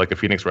 it says, like a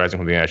phoenix rising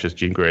from the ashes,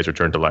 Jean Grey's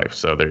returned to life.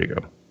 So there you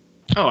go.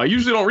 Oh, I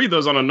usually don't read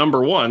those on a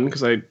number one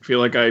because I feel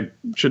like I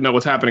should know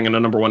what's happening in a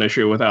number one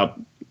issue without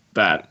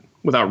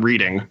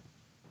reading.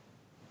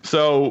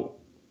 So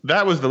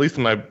that was the least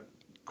of my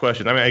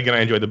questions. I mean, again,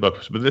 I enjoyed the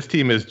books, but this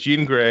team is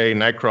Jean Grey,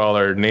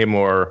 Nightcrawler,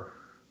 Namor,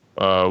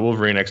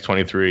 Wolverine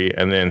X-23,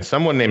 and then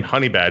someone named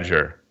Honey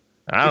Badger.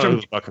 I don't know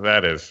who the fuck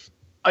that is.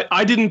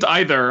 I didn't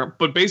either,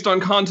 but based on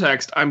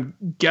context, I'm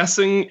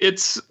guessing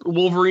it's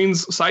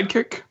Wolverine's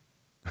sidekick.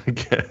 I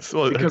guess.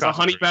 Well, because a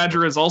honey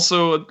badger is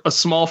also a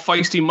small,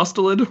 feisty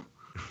mustelid.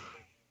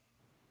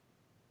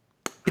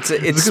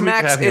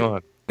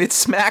 It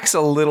smacks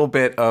a little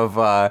bit of,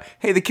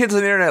 hey, the kids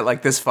on the internet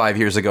like this 5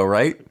 years ago,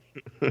 right?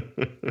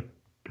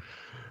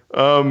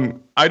 I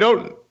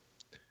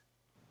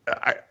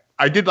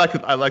did like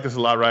it. I like this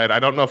a lot, Ryan. I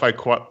don't know if I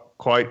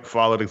quite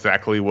followed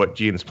exactly what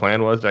Jean's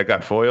plan was. That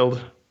got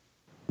foiled.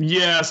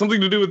 Yeah,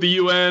 something to do with the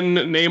UN,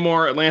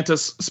 Namor,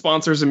 Atlantis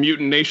sponsors a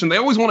mutant nation. They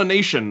always want a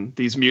nation,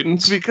 these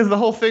mutants. Because the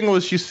whole thing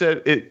was, she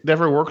said it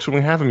never works when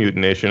we have a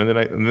mutant nation,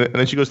 and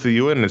then she goes to the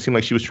UN, and it seemed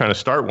like she was trying to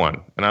start one.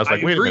 And I was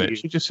like, wait a minute,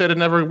 she just said it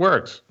never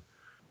works.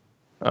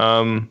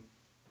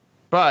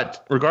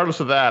 But regardless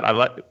of that,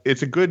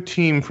 it's a good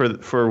team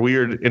for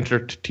weird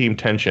inter-team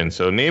tension.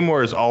 So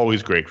Namor is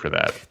always great for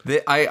that.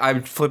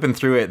 I'm flipping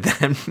through it.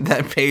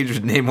 That page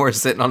with Namor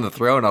sitting on the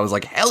throne, I was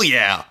like, hell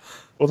yeah.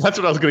 Well, that's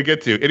what I was going to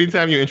get to.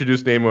 Anytime you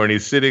introduce Namor and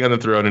he's sitting on the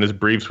throne in his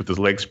briefs with his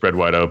legs spread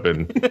wide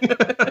open,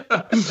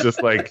 it's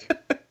just like,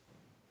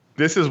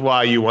 this is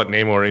why you want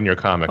Namor in your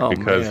comic,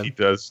 because he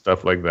does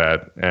stuff like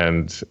that,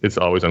 and it's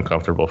always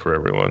uncomfortable for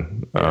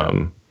everyone.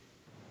 Yeah.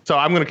 So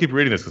I'm going to keep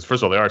reading this because,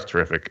 first of all, the art's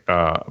terrific,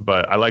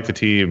 but I like the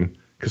team.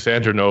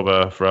 Cassandra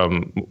Nova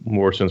from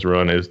Morrison's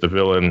run is the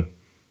villain,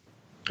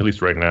 at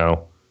least right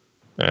now,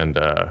 and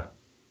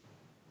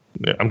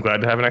I'm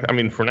glad to have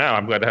for now,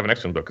 I'm glad to have an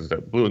X-Men book because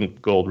that Blue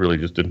and Gold really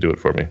just didn't do it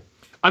for me.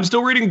 I'm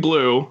still reading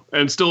Blue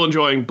and still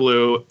enjoying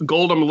Blue.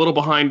 Gold, I'm a little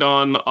behind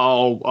on.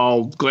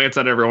 I'll glance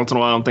at it every once in a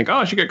while and think, oh,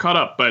 I should get caught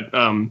up. But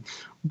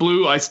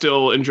Blue, I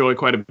still enjoy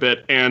quite a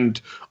bit. And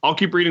I'll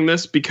keep reading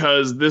this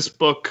because this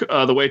book,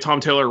 the way Tom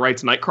Taylor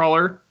writes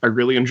Nightcrawler, I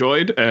really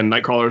enjoyed. And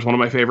Nightcrawler is one of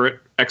my favorite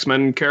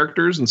X-Men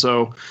characters. And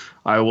so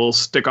I will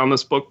stick on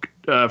this book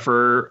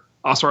for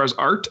Asrar's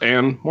art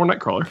and more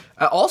Nightcrawler.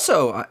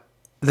 Also,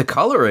 the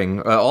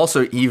coloring,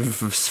 also Eve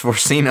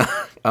Forcina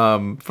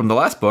from the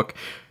last book,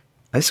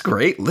 that's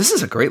great. This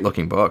is a great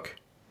looking book.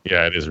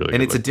 Yeah, it is really.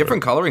 And it's a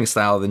different coloring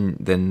style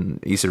than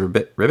Issa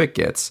Ribic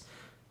gets.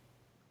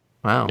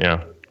 Wow.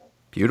 Yeah.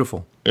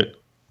 Beautiful. It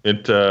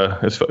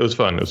was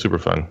fun. It was super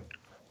fun.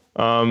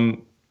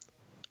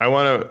 I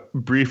want to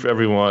brief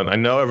everyone. I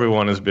know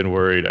everyone has been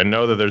worried. I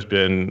know that there's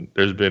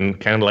been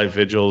candlelight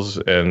vigils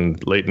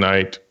and late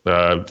night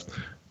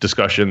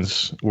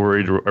discussions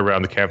worried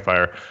around the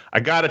campfire.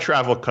 I got a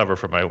travel cover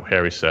for my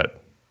Harry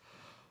set.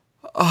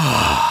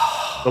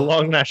 The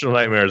long national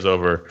nightmare is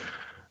over.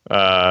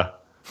 I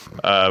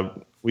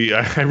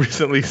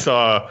recently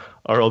saw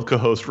our old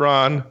co-host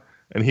Ron,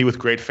 and he with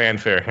great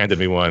fanfare handed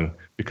me one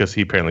because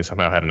he apparently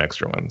somehow had an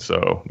extra one.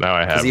 So now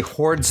I have. Because he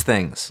hoards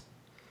things.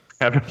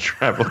 Have a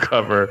travel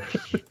cover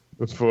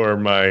for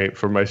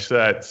my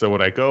set. So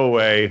when I go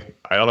away,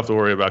 I don't have to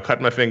worry about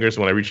cutting my fingers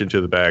when I reach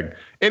into the bag.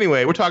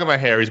 Anyway, we're talking about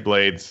Harry's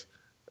blades.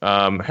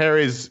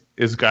 Harry's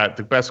has got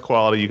the best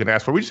quality you can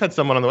ask for. We just had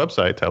someone on the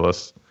website tell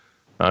us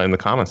in the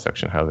comments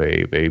section how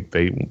they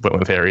went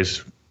with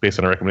Harry's based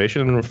on a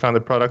recommendation and found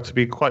the product to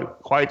be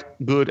quite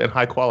good and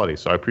high quality.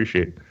 So I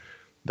appreciate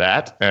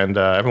that, and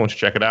everyone should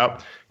check it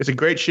out. It's a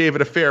great shave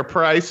at a fair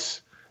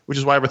price, which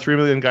is why over 3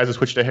 million guys have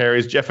switched to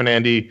Harry's. Jeff and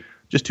Andy,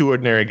 just two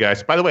ordinary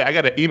guys. By the way, I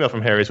got an email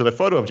from Harry's with a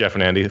photo of Jeff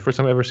and Andy. The first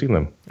time I've ever seen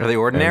them. Are they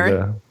ordinary?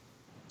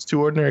 It's two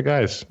ordinary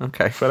guys.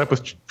 Okay. Fed up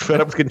with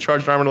getting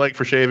charged an arm and a leg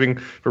for shaving,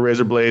 for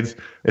razor blades.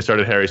 They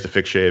started Harry's to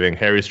fix shaving.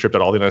 Harry stripped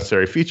out all the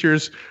unnecessary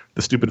features,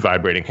 the stupid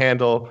vibrating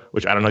handle,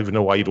 which I don't even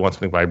know why you'd want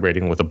something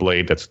vibrating with a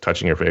blade that's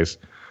touching your face.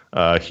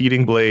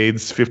 Heating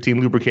blades,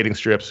 15 lubricating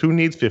strips. Who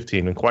needs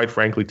 15? And quite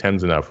frankly,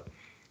 10's enough.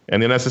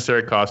 And the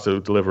unnecessary cost to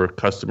deliver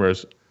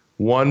customers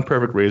one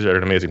perfect razor at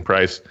an amazing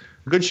price.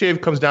 A good shave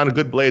comes down to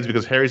good blades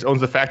because Harry's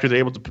owns the factory. They're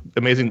able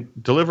to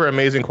deliver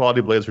amazing quality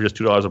blades for just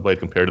 $2 a blade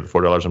compared to the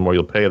 $4 or more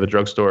you'll pay at the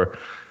drugstore. And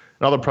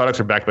all the products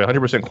are backed by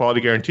 100%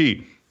 quality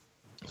guarantee.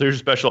 So here's your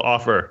special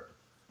offer.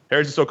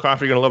 Harry's is so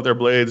confident you're going to love their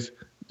blades.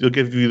 They'll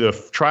give you the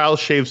trial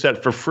shave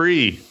set for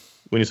free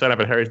when you sign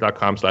up at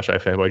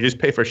harrys.com/ifanboy. You just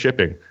pay for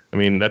shipping. I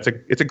mean, it's a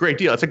great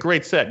deal. It's a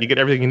great set. You get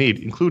everything you need,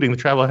 including the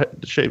travel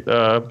shave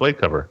blade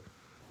cover.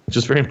 It's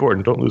just very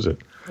important. Don't lose it.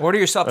 Order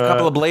yourself a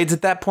couple of blades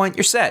at that point.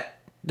 You're set.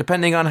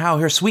 Depending on how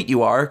her sweet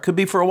you are, could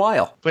be for a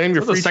while. Claim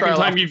your free the second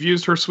time you've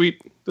used her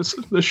sweet this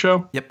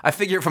show. Yep. I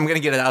figure if I'm going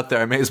to get it out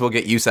there, I may as well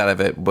get use out of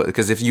it.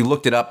 Because if you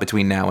looked it up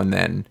between now and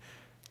then,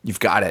 you've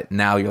got it.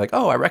 Now you're like,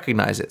 oh, I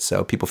recognize it.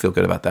 So people feel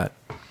good about that.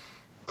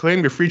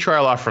 Claim your free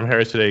trial offer from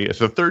Harry's today.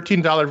 It's a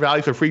 $13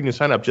 value for free when you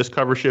sign up. Just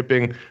cover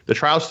shipping. The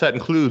trial set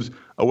includes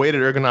a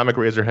weighted ergonomic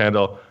razor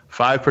handle,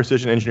 5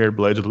 precision-engineered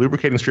blades with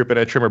lubricating strip and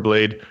a trimmer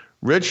blade,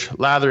 rich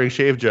lathering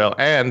shave gel,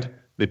 and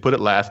they put it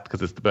last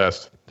because it's the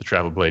best, the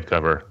travel blade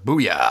cover.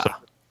 Booyah.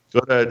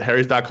 So go to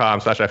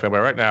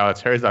harrys.com/ifanboy right now.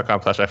 It's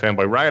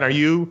harrys.com/ifanboy. Ryan, are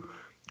you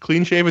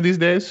clean shaven these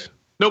days?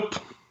 Nope.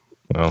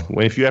 Well,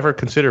 if you ever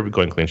consider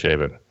going clean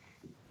shaven.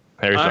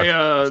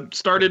 I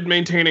started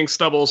maintaining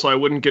stubble so I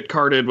wouldn't get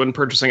carded when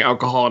purchasing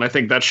alcohol, and I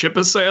think that ship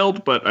has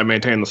sailed, but I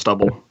maintain the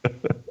stubble.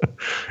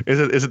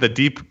 Is it the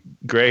deep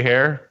gray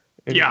hair?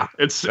 Yeah,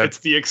 it's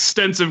the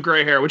extensive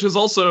gray hair, which has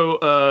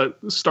also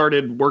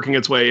started working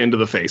its way into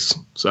the face.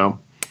 So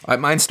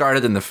mine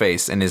started in the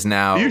face and is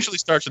now... It usually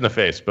starts in the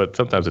face, but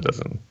sometimes it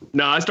doesn't.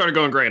 No, I started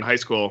going gray in high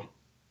school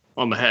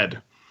on the head.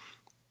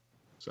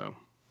 So.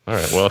 All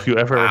right. Well, if you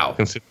ever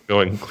consider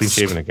going clean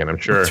shaven again, I'm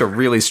sure... It's a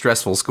really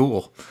stressful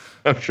school.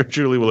 I'm sure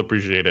Julie will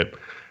appreciate it.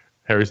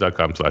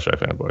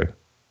 harrys.com/ifanboy.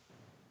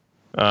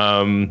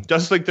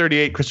 Justice League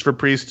 38, Christopher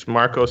Priest,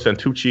 Marco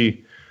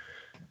Santucci.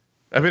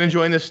 I've been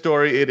enjoying this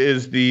story. It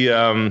is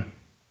the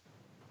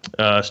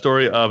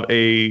story of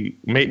a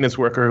maintenance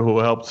worker who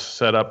helped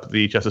set up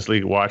the Justice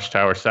League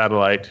Watchtower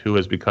satellite, who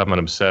has become an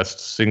obsessed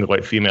single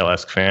white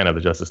female-esque fan of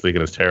the Justice League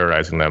and is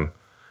terrorizing them.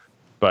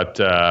 But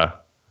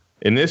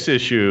in this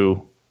issue,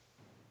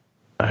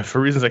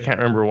 for reasons I can't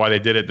remember why they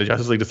did it, the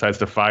Justice League decides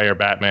to fire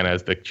Batman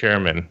as the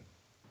chairman.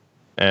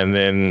 And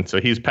then, so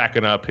he's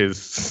packing up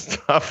his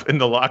stuff in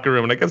the locker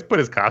room, and I guess put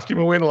his costume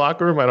away in the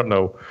locker room. I don't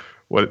know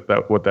what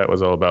that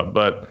was all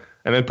about.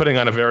 And then putting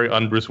on a very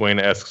un-Bruce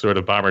Wayne-esque sort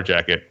of bomber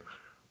jacket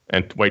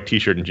and white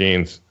T-shirt and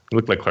jeans. He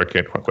looked like Clark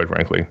Kent, quite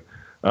frankly.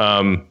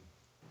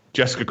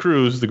 Jessica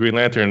Cruz, the Green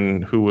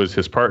Lantern, who was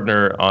his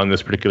partner on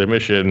this particular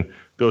mission,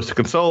 goes to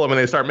console him, and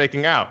they start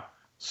making out.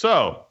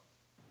 So,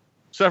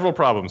 several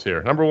problems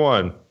here. Number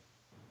one,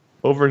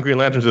 over in Green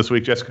Lanterns this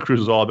week, Jessica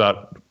Cruz is all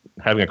about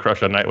having a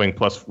crush on Nightwing,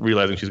 plus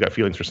realizing she's got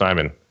feelings for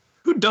Simon.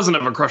 Who doesn't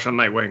have a crush on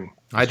Nightwing?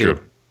 I do.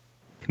 True.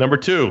 Number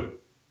two,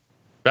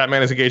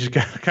 Batman is engaged to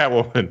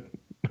Catwoman.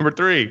 Number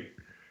three,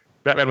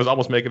 Batman was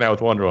almost making out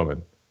with Wonder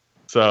Woman.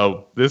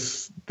 So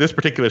this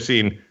particular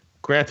scene,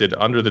 granted,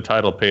 under the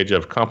title page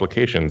of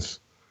Complications,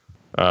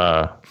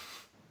 caused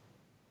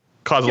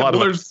a lot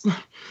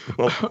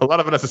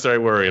of unnecessary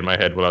worry in my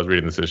head when I was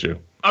reading this issue.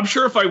 I'm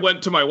sure if I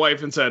went to my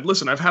wife and said,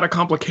 listen, I've had a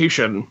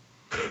complication,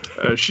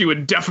 she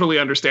would definitely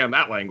understand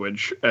that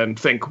language and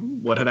think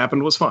what had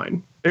happened was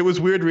fine. It was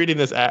weird reading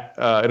this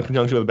in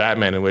conjunction with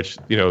Batman, in which,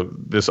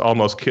 this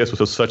almost kiss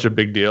was such a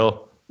big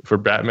deal for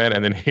Batman,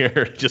 and then here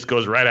it just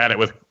goes right at it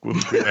with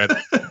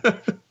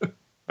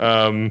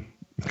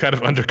kind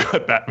of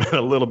undercut Batman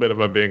a little bit, if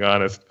I'm being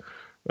honest.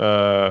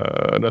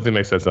 Nothing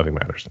makes sense, nothing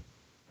matters.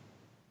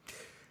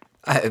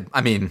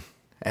 I mean,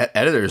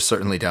 editors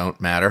certainly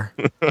don't matter.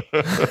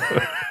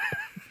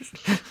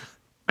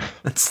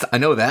 I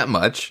know that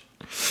much.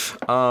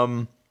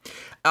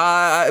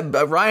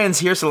 Ryan's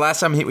here, so the last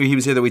time he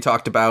was here that we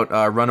talked about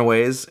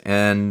Runaways,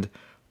 and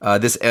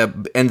this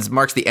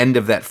marks the end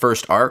of that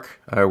first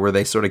arc where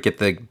they sort of get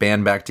the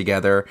band back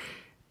together.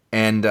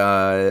 And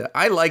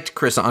I liked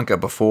Chris Anka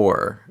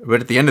before,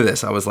 but at the end of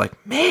this, I was like,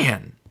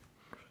 man,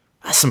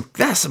 that's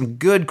some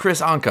good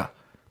Chris Anka.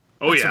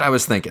 That's what I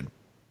was thinking.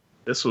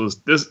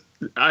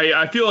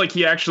 I feel like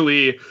he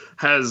actually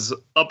has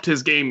upped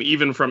his game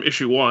even from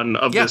issue 1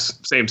 of this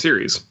same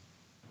series.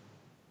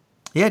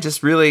 Yeah,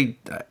 just really,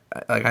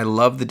 I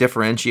love the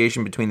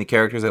differentiation between the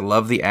characters. I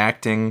love the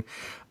acting.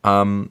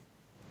 I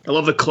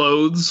love the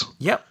clothes.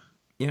 Yep.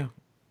 Yeah.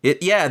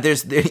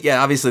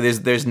 Obviously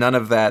there's none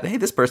of that. Hey,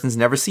 this person's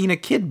never seen a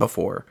kid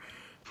before.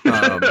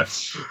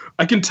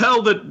 I can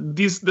tell that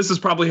this is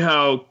probably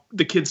how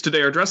the kids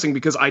today are dressing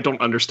because I don't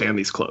understand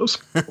these clothes.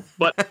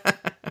 But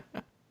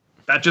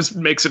that just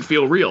makes it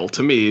feel real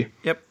to me.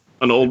 Yep.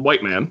 An old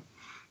white man.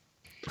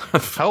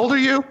 How old are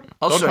you?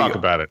 Don't talk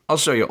about it. I'll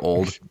show you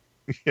old.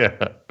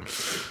 Yeah.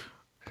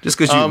 Just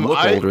because you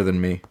look older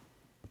than me.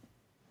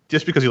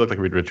 Just because you look like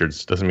Reed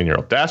Richards doesn't mean you're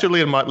old.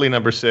 Dastardly and Muttley,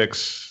 number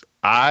 6.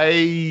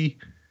 I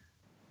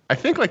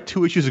think like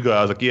 2 issues ago,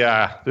 I was like,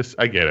 yeah,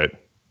 I get it.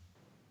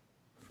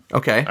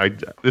 Okay.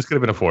 This could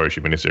have been a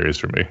 4-issue miniseries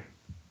for me.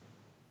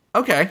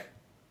 Okay.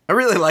 I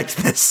really liked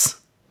this.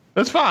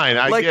 That's fine.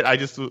 I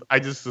just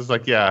was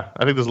like, yeah,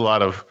 I think there was a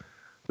lot of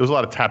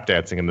tap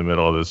dancing in the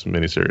middle of this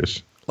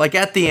miniseries. Like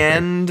at the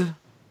end,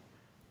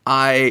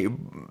 by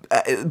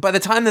the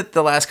time that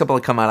the last couple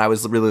had come out, I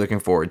was really looking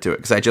forward to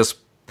it because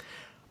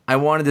I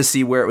wanted to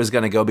see where it was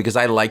going to go because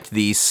I liked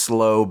the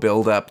slow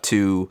build up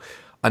to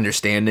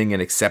understanding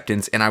and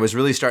acceptance, and I was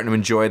really starting to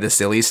enjoy the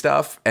silly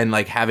stuff and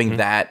like having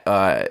that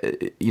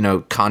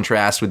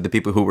contrast with the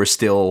people who were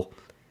still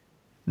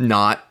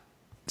not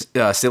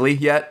silly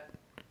yet.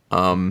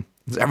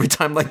 Every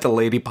time like the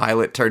lady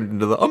pilot turned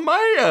into a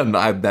man,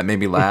 that made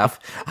me laugh.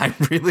 I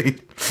really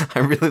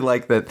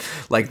like that.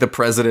 Like the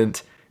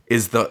president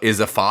is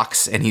a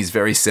fox and he's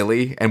very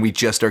silly, and we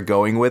just are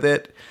going with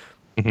it.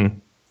 Mm-hmm.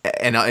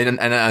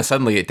 And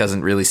suddenly it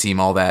doesn't really seem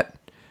all that.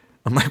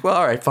 I'm like, well,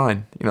 all right,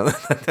 fine.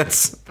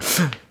 That's.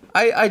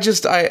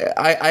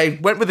 I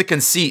went with the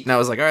conceit, and I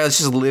was like, all right, let's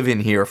just live in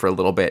here for a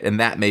little bit,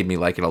 and that made me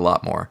like it a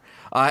lot more.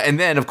 And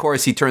then, of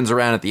course, he turns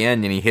around at the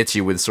end and he hits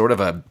you with sort of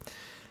a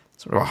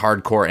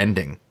hardcore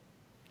ending,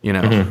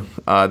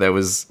 that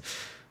was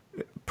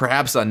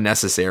perhaps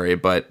unnecessary,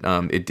 but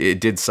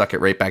it did suck it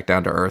right back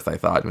down to earth. I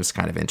thought it was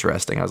kind of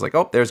interesting. I was like,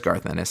 oh, there's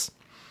Garth Ennis.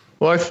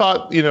 Well, I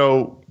thought,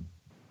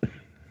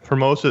 for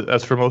most of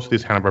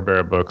these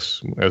Hanna-Barbera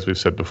books, as we've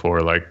said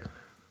before, like,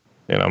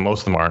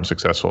 most of them aren't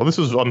successful. This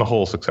is on the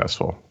whole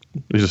successful.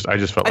 I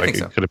just felt like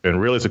it could have been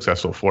really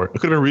successful 4. It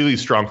could have been really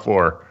strong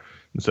 4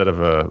 instead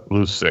of a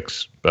loose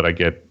 6, but I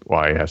get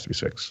why it has to be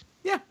 6.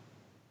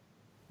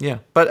 Yeah,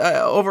 but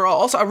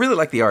overall, also, I really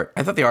like the art.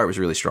 I thought the art was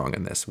really strong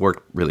in this.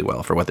 Worked really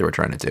well for what they were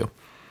trying to do.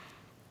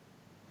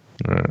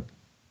 All right.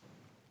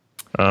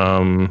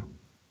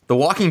 The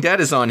Walking Dead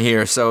is on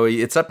here, so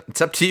it's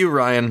up to you,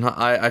 Ryan.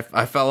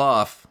 I fell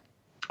off.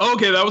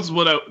 Okay, that was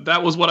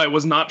what I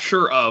was not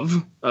sure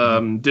of.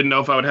 Didn't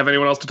know if I would have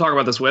anyone else to talk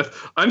about this with.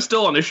 I'm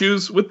still on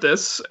issues with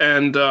this,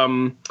 and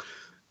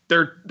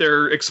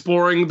they're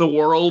exploring the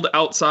world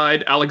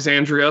outside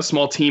Alexandria. A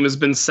small team has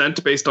been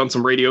sent based on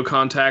some radio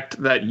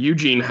contact that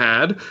Eugene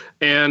had.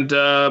 And,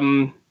 I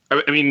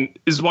mean,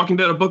 is Walking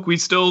Dead a book we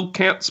still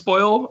can't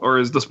spoil? Or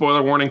is the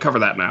spoiler warning cover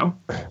that now?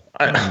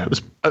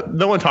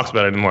 No one talks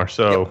about it anymore,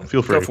 so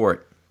feel free. Go for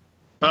it.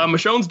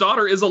 Michonne's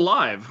daughter is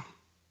alive.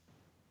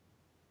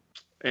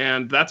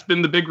 And that's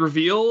been the big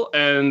reveal.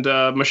 And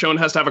Michonne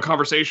has to have a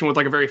conversation with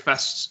like a very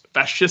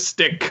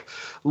fascistic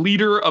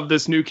leader of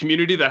this new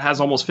community that has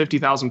almost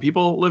 50,000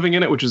 people living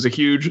in it, which is a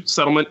huge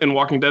settlement in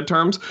Walking Dead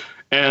terms.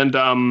 And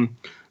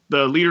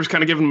the leader's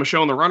kind of giving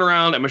Michonne the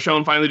runaround, and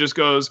Michonne finally just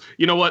goes,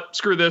 you know what,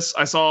 screw this.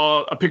 I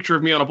saw a picture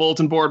of me on a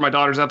bulletin board. My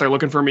daughter's out there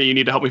looking for me. You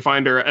need to help me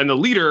find her. And the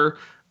leader,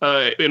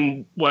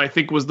 in what I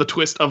think was the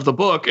twist of the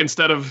book,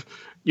 instead of,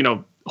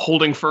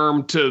 holding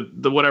firm to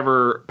the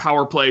whatever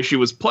power play she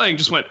was playing,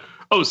 just went,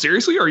 oh,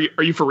 seriously? Are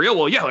you for real?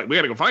 Well, yeah, like, we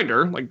got to go find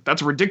her. Like,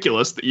 that's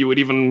ridiculous that you would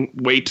even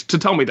wait to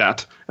tell me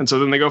that. And so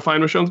then they go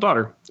find Michonne's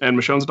daughter, and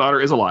Michonne's daughter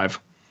is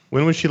alive.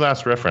 When was she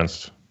last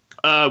referenced?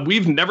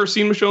 We've never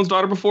seen Michonne's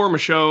daughter before.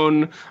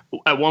 Michonne,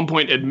 at one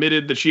point,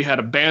 admitted that she had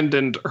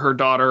abandoned her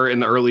daughter in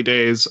the early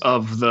days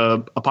of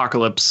the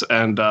apocalypse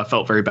and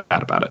felt very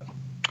bad about it.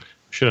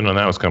 Should have known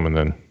that was coming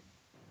then.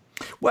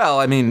 Well,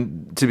 I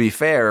mean, to be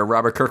fair,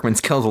 Robert Kirkman's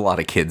killed a lot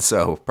of kids,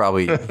 so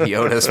probably he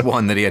owed us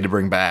one that he had to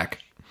bring back.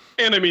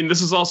 And I mean,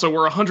 this is also,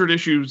 we're 100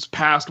 issues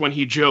past when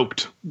he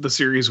joked the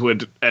series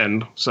would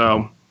end.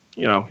 So,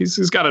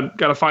 he's got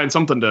to find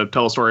something to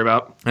tell a story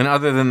about. And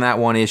other than that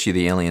one issue,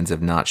 the aliens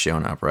have not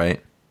shown up,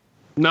 right?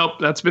 Nope,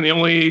 that's been the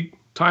only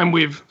time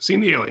we've seen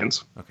the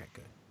aliens. Okay,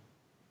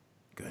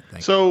 good. Thank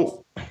you.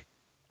 So,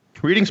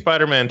 reading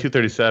Spider-Man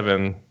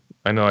 237,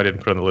 I know I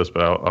didn't put it on the list,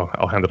 but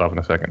I'll hand it off in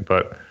a second.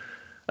 But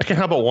I can't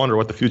help but wonder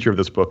what the future of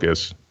this book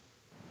is.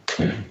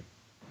 And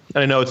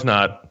I know it's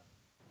not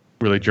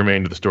really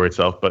germane to the story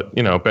itself, but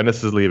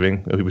Bendis is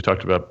leaving, as we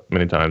talked about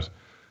many times.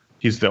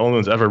 He's the only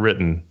one who's ever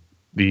written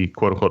the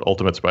quote-unquote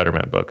Ultimate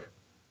Spider-Man book,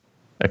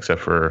 except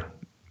for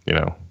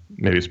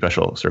maybe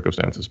special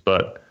circumstances.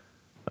 But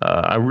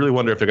I really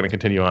wonder if they're going to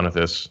continue on with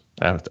this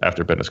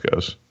after Bendis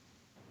goes.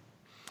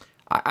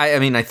 I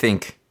mean, I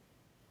think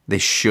they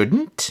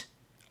shouldn't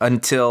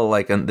until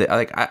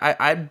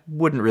I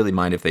wouldn't really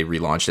mind if they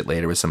relaunched it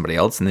later with somebody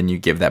else, and then you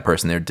give that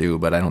person their due.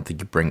 But I don't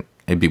think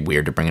it'd be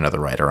weird to bring another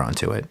writer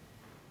onto it.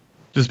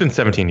 It's been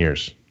 17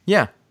 years.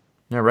 Yeah,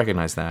 I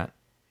recognize that.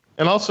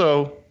 And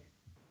also,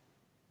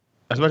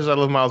 as much as I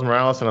love Miles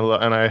Morales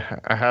and I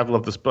have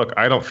loved this book,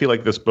 I don't feel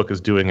like this book is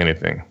doing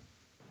anything.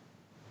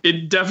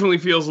 It definitely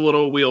feels a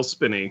little wheel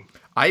spinny.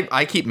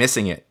 I keep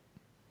missing it.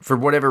 For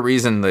whatever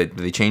reason,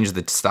 they changed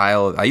the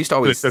style. I used to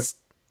always...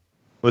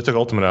 They took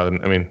Ultimate out.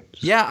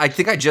 Yeah, I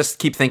think I just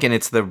keep thinking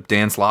it's the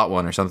Dan Slott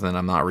one or something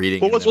I'm not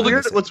reading. Well,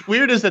 what's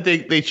weird is that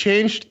they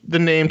changed the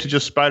name to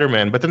just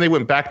Spider-Man, but then they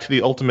went back to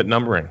the Ultimate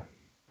numbering.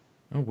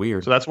 Oh,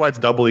 weird. So that's why it's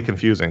doubly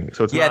confusing.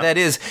 So it's that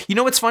is. You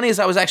know what's funny is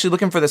I was actually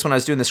looking for this when I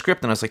was doing the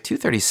script, and I was like,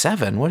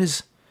 237? What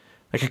is...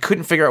 Like, I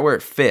couldn't figure out where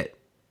it fit.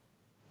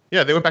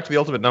 Yeah, they went back to the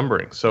ultimate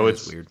numbering. So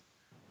it's weird.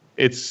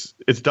 It's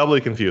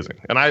doubly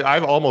confusing. And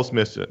I've almost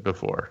missed it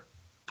before.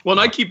 Well, and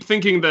I keep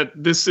thinking that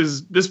this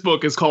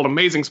book is called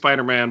Amazing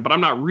Spider-Man, but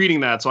I'm not reading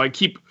that, so I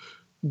keep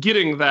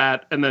getting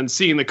that and then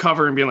seeing the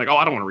cover and being like, oh,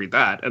 I don't want to read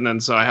that. And then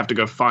so I have to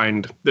go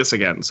find this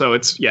again. So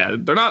it's,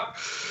 they're not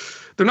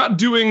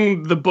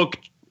doing the book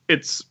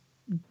its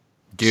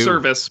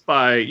service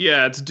by,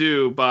 it's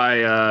due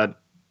by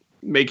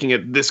making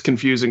it this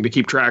confusing to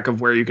keep track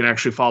of where you can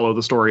actually follow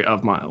the story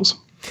of Miles.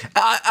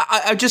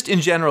 I just,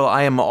 in general,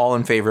 I am all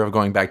in favor of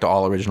going back to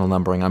all original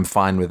numbering. I'm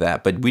fine with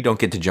that, but we don't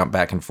get to jump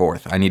back and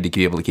forth. I need to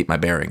be able to keep my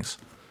bearings.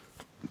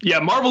 Yeah,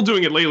 Marvel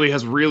doing it lately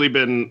has really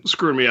been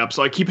screwing me up.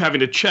 So I keep having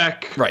to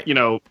check, right.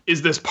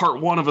 Is this part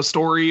one of a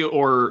story,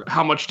 or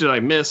how much did I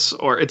miss?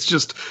 Or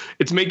it's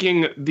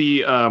making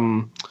the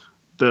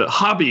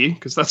hobby,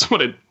 because that's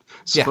what it's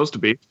supposed to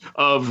be,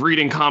 of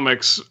reading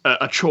comics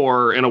a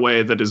chore in a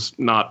way that is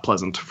not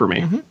pleasant for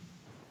me.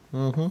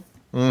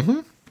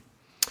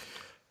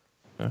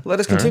 Let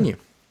us continue.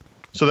 Right.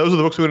 So those are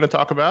the books we're going to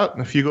talk about.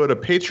 If you go to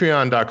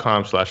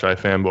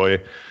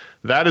patreon.com/ifanboy,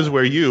 that is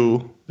where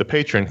you, the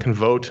patron, can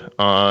vote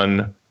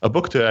on a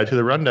book to add to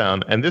the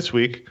rundown. And this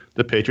week,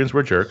 the patrons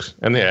were jerks,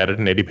 and they added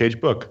an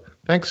 80-page book.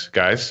 Thanks,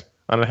 guys,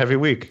 on a heavy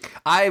week.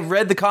 I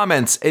read the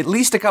comments. At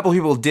least a couple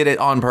people did it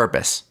on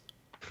purpose.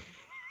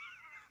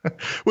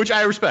 Which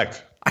I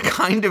respect. I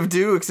kind of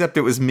do, except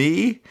it was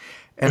me,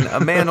 and a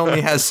man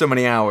only has so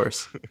many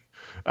hours.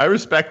 I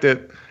respect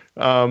it,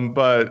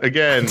 but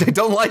again... I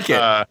don't like it.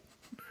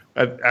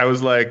 I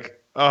was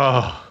like,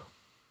 oh...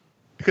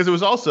 Because it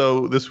was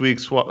also this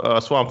week's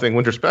Swamp Thing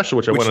Winter Special,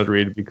 which I wanted to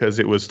read because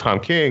it was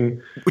Tom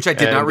King. Which I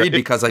did not read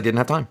because I didn't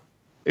have time.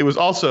 It was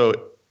also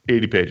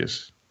 80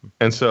 pages.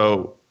 And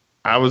so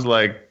I was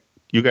like,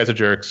 you guys are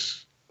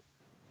jerks,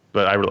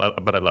 but I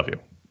love you.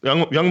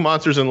 Young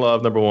Monsters in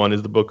Love, #1,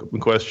 is the book in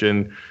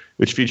question,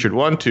 which featured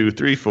 1, 2,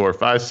 3, 4,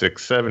 5,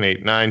 6, 7,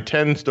 8, 9,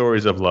 10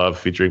 stories of love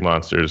featuring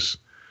monsters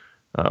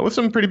with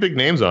some pretty big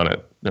names on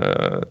it.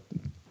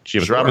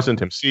 James Robinson,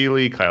 Tim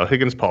Seeley, Kyle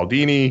Higgins, Paul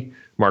Dini,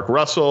 Mark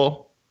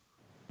Russell,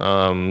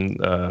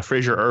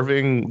 Fraser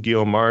Irving,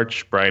 Guillaume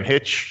March, Brian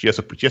Hitch,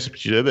 Giuseppe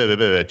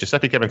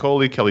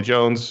Camuncoli, Kelly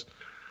Jones.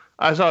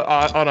 I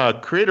saw on a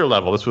creator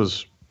level, this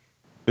was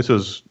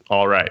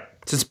all right.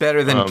 So it's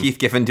better than Keith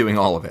Giffen doing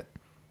all of it.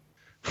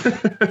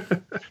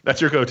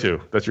 That's your go-to.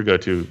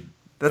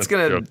 It's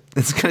gonna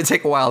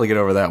take a while to get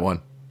over that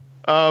one.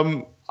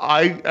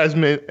 As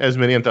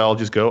many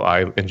anthologies go,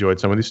 I enjoyed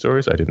some of these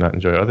stories. I did not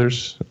enjoy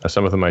others.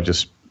 Some of them I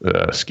just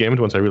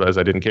skimmed once I realized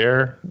I didn't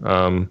care.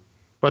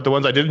 But the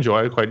ones I did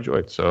enjoy, I quite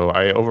enjoyed. So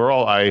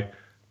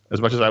as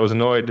much as I was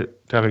annoyed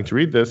having to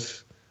read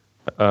this,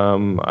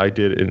 I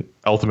did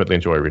ultimately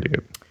enjoy reading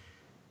it.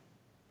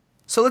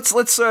 So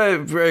let's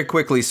very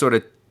quickly sort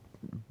of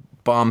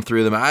bomb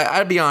through them.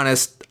 I'd be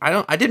honest,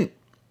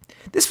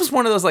 this was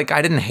one of those, like,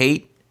 I didn't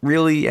hate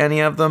really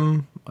any of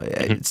them.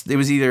 It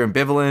was either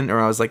ambivalent or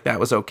I was like, that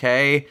was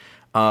okay.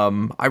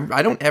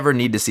 I don't ever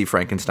need to see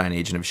Frankenstein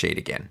Agent of Shade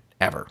again,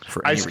 ever.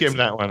 I skimmed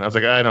that one. I was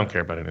like, I don't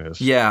care about any of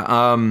this.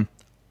 Yeah.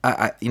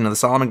 The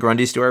Solomon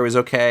Grundy story was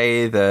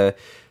okay. The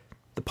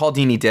Paul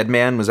Dini Dead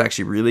Man was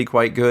actually really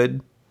quite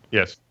good.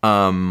 Yes.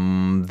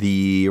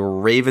 The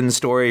Raven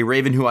story,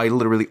 Raven, who I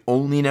literally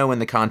only know in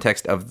the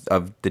context of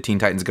the Teen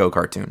Titans Go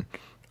cartoon.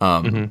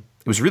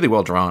 It was really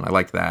well drawn. I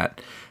liked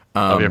that.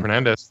 Javier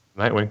Fernandez,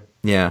 Nightwing.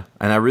 Yeah,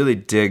 and I really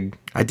dig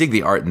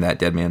the art in that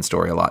Dead Man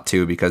story a lot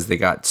too, because they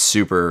got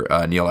super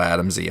Neil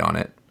Adamsy on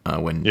it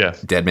when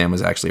Dead Man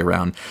was actually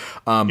around.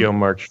 Guillaume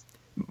March.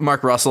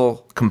 Mark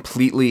Russell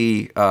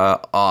completely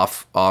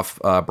off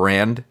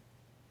brand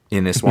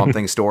in this Swamp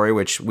Thing story,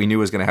 which we knew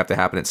was going to have to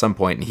happen at some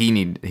point, and he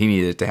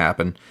needed it to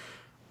happen.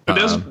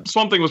 But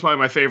Swamp Thing was probably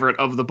my favorite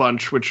of the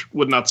bunch, which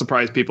would not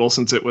surprise people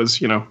since it was,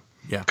 kind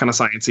of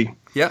sciencey.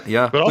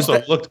 Yeah. But also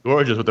it looked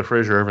gorgeous with the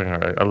Fraser Irving.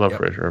 I love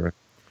Fraser Irving.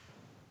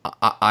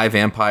 I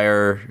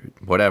Vampire,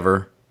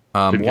 whatever.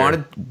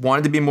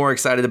 Wanted to be more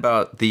excited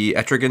about the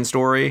Etrigan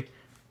story.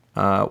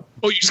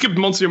 You skipped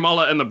Monsieur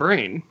Mala and the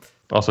Brain.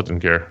 Also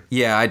didn't care.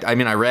 Yeah,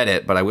 I read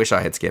it, but I wish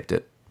I had skipped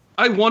it.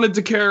 I wanted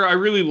to care. I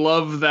really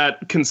love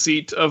that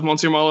conceit of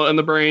Monsieur Mala and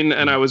the Brain,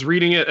 and I was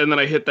reading it, and then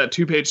I hit that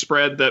 2-page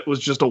spread that was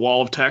just a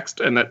wall of text,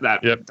 and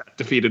that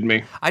defeated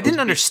me. I didn't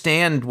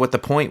understand what the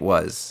point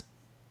was.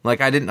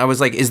 Like, I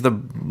was like, is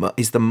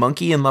the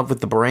monkey in love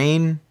with the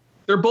brain?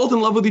 They're both in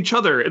love with each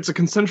other. It's a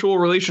consensual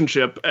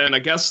relationship, and I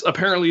guess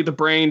apparently the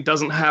brain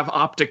doesn't have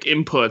optic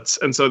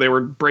inputs, and so they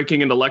were breaking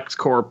into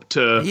LexCorp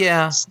to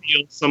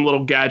steal some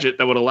little gadget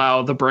that would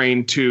allow the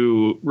brain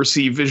to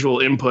receive visual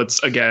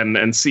inputs again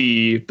and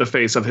see the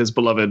face of his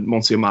beloved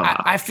Monsieur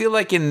Mala. I feel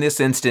like in this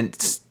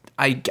instance,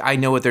 I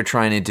know what they're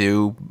trying to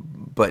do,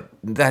 but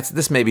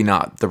this may be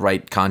not the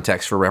right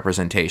context for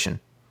representation.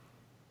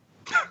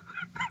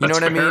 You know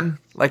what fair. I mean?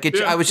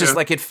 Like I was just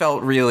like, it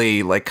felt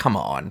really like, come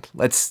on,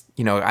 let's,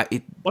 well, I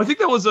think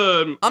that was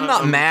I'm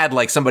not mad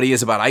like somebody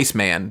is about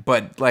Iceman,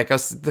 but like,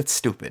 that's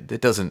stupid.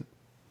 It doesn't.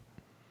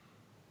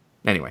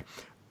 Anyway.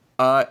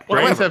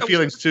 Brains have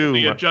feelings too,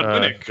 Judd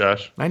Winnick.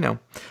 Josh. I know.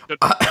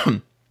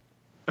 I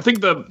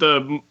think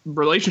the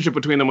relationship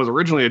between them was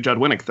originally a Judd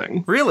Winnick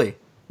thing. Really?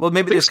 Well,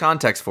 maybe there's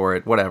context for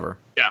it. Whatever.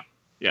 Yeah.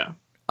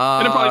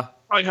 And it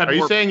probably had. Are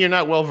you saying you're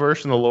not well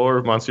versed in the lore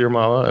of Monsieur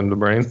Mala and the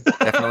Brain?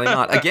 Definitely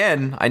not.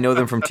 Again, I know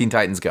them from Teen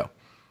Titans Go.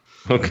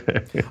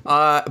 Okay.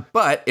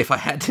 But if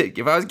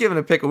I was given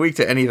a pick a week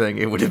to anything,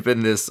 it would have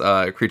been this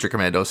Creature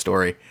Commando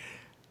story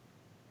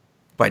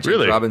by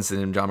James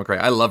Robinson and John McCrea.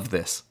 I loved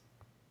this.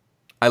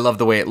 I loved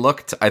the way it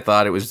looked. I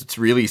thought it's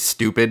really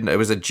stupid. It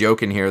was a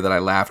joke in here that I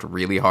laughed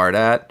really hard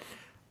at.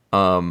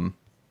 And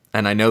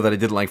I know that I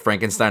didn't like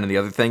Frankenstein and the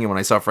other thing. And when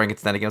I saw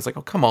Frankenstein again, I was like,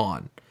 oh, come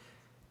on.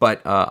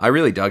 But I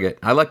really dug it.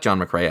 I like John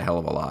McCrea a hell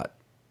of a lot.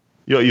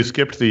 You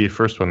skipped the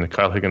first one, the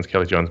Kyle Higgins,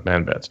 Kelly Jones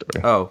Man-Bat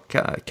story. Oh,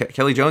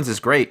 Kelly Jones is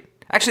great.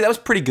 Actually, that was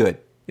pretty good.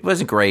 It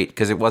wasn't great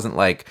because it wasn't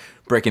like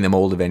breaking the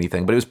mold of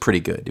anything, but it was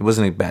pretty good. It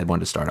wasn't a bad one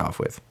to start off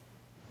with.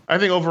 I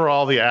think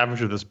overall the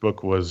average of this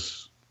book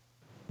was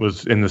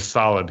in the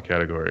solid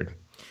category.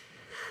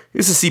 It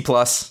was a C+.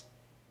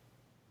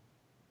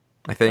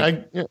 I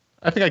think.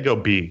 I think I'd go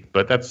B,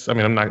 but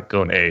I'm not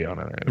going A on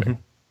it or anything.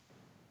 Mm-hmm.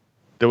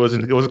 There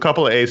was a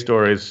couple of A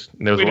stories.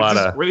 And there was a lot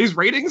of. Were these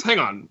ratings? Hang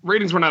on,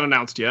 ratings were not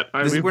announced yet.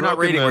 We're not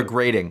rating. We're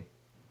grading.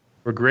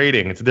 We're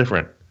grading. It's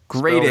different.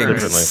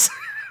 Gradings.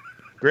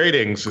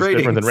 Gradings is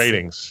different than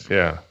ratings.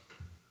 Yeah.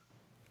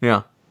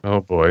 Yeah.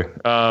 Oh boy.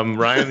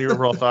 Ryan, your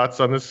overall thoughts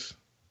on this?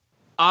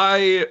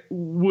 I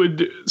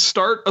would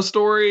start a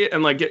story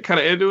and like get kind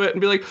of into it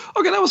and be like,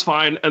 okay, that was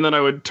fine, and then I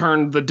would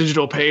turn the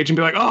digital page and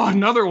be like, oh,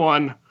 another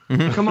one.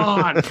 Come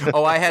on.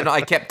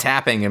 I kept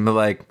tapping and be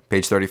like,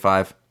 page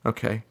 35.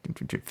 Okay.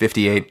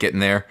 58, getting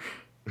there.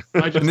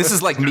 And this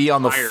is like me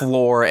on the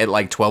floor at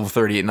like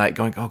 12:30 at night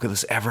going, oh, could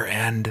this ever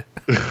end?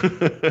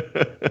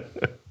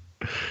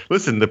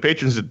 Listen, the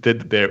patrons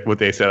did what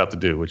they set out to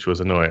do, which was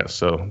annoy us.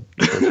 So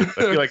I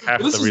feel like half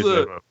the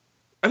reason.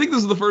 I think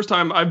this is the first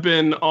time I've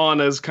been on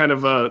as kind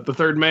of the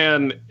third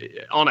man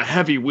on a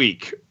heavy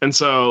week. And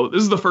so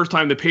this is the first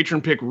time the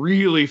patron pick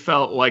really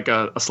felt like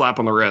a slap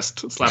on the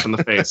wrist, slap in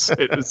the face.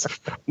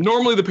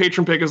 Normally the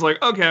patron pick is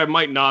like, okay, I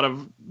might not have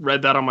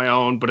read that on my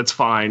own, but it's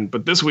fine.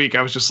 But this week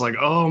I was just like,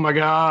 oh my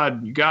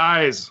God, you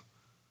guys.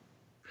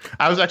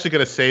 I was actually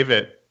going to save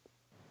it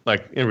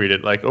and read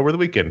it over the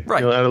weekend,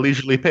 right? At a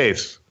leisurely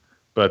pace.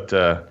 But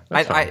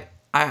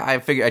I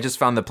figured I just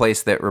found the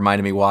place that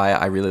reminded me why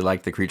I really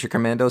liked the Creature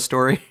Commando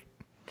story.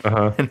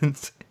 Uh-huh.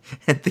 And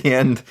at the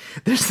end,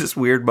 there's this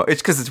weird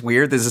it's because it's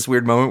weird. There's this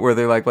weird moment where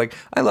they're like,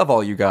 I love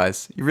all you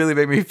guys. You really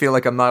make me feel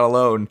like I'm not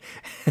alone.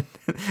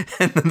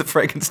 And then the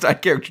Frankenstein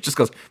character just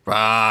goes,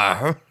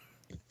 rah,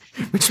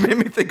 which made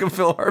me think of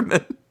Phil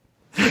Hartman.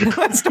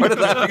 I started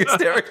laughing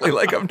hysterically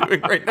like I'm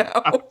doing right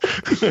now.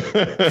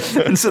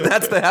 And so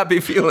that's the happy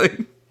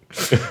feeling.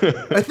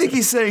 I think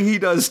he's saying he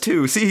does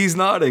too. See, he's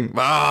nodding.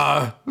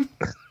 Ah.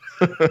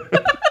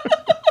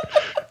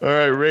 All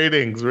right,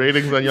 ratings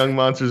on Young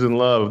Monsters in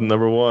Love.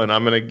 Number 1,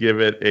 I'm going to give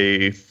it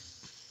a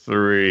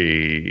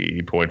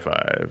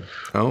 3.5.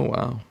 Oh,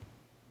 wow.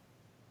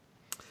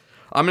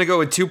 I'm going to go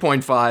with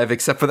 2.5,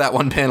 except for that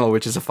one panel,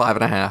 which is a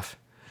 5.5.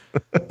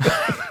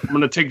 I'm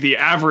going to take the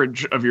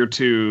average of your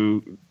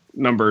two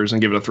numbers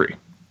and give it a 3.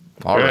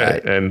 All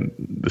right. And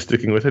the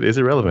sticking with it is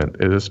irrelevant.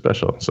 It is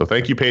special. So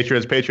thank you,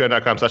 patrons.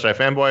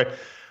 Patreon.com/ifanboy.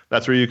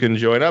 That's where you can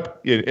join up.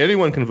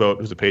 Anyone can vote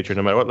who's a patron,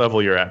 no matter what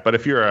level you're at. But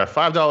if you're a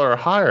 $5 or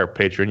higher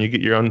patron, you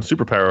get your own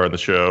superpower on the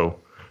show.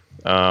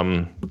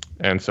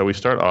 And so we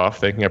start off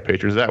thanking our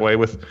patrons that way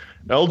with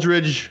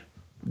Eldridge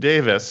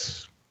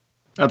Davis.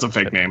 That's a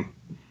fake name.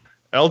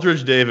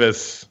 Eldridge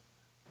Davis,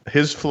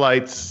 his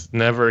flights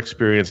never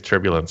experience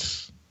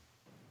turbulence.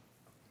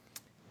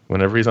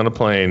 Whenever he's on a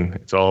plane,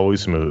 it's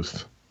always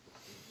smooth.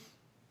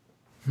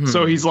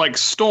 So he's like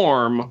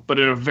Storm, but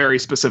in a very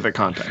specific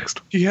context.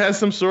 He has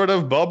some sort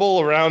of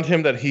bubble around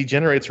him that he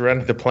generates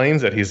around the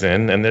planes that he's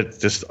in, and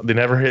they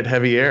never hit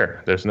heavy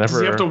air. There's never.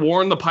 Does he have to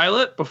warn the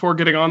pilot before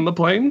getting on the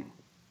plane?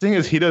 The thing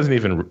is, he doesn't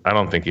even. I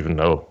don't think even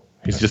know.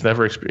 He's just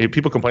never.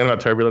 People complain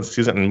about turbulence. He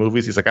sees it in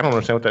movies. He's like, I don't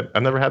understand what that.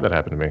 I've never had that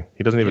happen to me.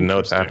 He doesn't even know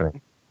it's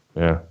happening.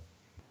 Yeah.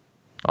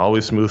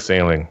 Always smooth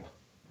sailing.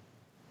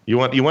 You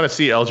want to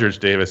see Eldridge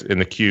Davis in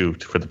the queue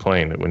for the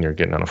plane when you're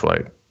getting on a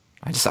flight.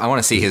 I want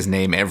to see his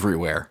name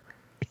everywhere.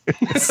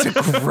 It's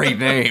a great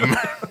name.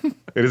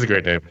 It is a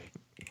great name.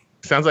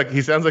 He sounds like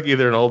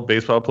either an old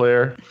baseball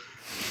player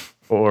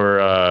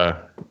or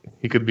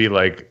he could be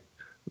like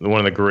one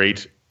of the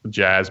great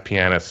jazz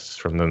pianists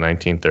from the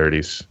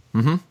 1930s.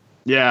 Mm-hmm.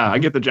 Yeah, I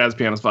get the jazz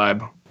pianist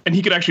vibe. And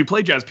he could actually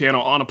play jazz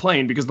piano on a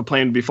plane because the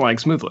plane would be flying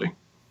smoothly.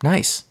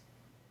 Nice.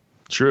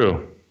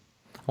 True.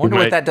 I wonder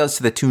what that does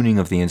to the tuning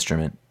of the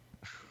instrument.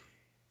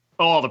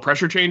 Oh, all the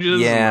pressure changes?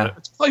 Yeah.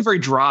 It's probably very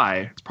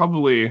dry. It's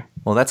probably...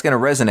 Well, that's going to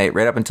resonate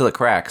right up until it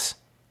cracks.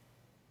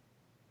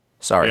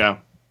 Sorry. Yeah.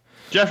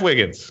 Jeff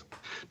Wiggins.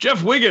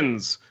 Jeff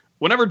Wiggins.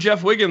 Whenever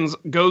Jeff Wiggins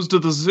goes to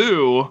the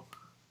zoo,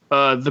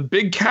 the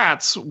big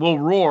cats will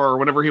roar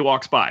whenever he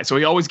walks by. So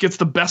he always gets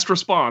the best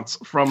response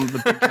from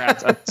the big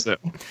cats at the zoo.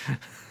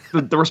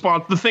 The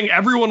response, the thing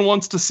everyone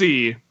wants to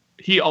see,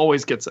 he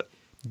always gets it.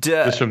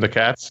 Just from the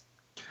cats?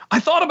 I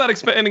thought about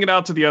expanding it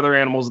out to the other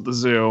animals at the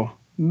zoo.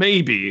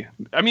 Maybe.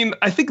 I mean,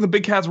 I think the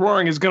big cat's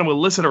roaring is going to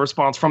elicit a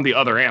response from the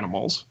other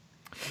animals.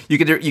 You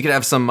could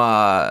have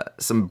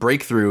some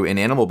breakthrough in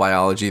animal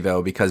biology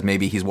though, because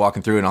maybe he's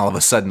walking through and all of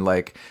a sudden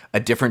like a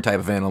different type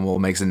of animal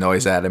makes a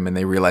noise at him, and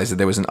they realize that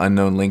there was an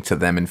unknown link to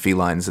them in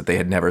felines that they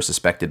had never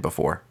suspected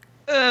before.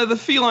 The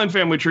feline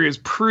family tree is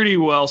pretty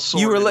well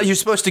sorted. You're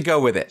supposed to go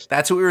with it.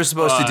 That's what we were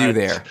supposed to do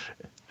there.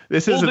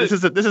 This is an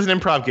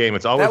improv game.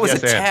 It's always that was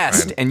yes a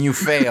test, and you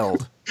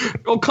failed.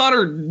 Well,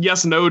 Connor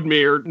knowed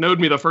me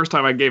the first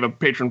time I gave a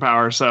patron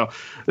power, so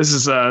this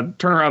is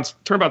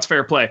turnabout's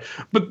fair play.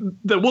 But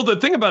the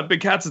thing about big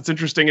cats that's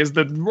interesting is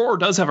that Roar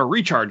does have a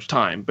recharge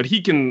time, but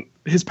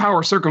his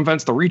power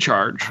circumvents the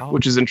recharge,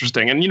 which is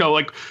interesting. And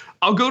like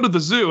I'll go to the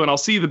zoo and I'll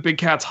see the big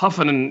cats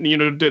huffing, and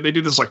they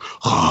do this like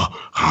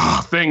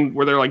thing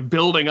where they're like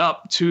building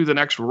up to the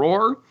next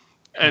roar,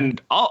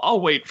 and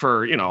I'll wait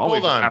for I'll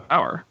wait for a half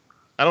hour.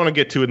 I don't want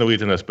to get too in the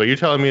weeds on this, but you're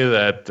telling me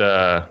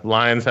that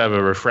lions have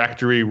a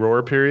refractory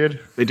roar period?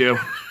 They do.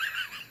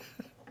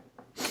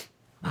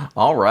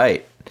 All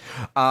right.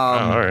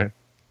 All right.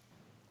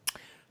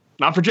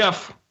 Not for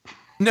Jeff.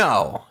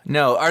 No.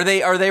 Are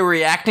they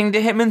reacting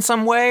to him in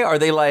some way? Are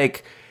they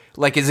like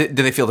do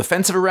they feel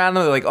defensive around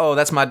him? They're like, oh,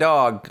 that's my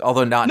dog,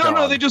 although not.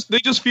 No, they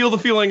just feel the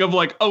feeling of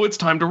like, oh, it's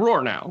time to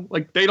roar now.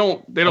 Like they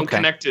don't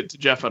connect it to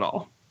Jeff at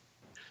all.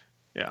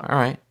 Yeah. All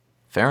right.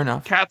 Fair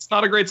enough. Cat's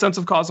not a great sense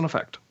of cause and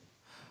effect.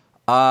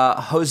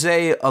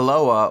 Jose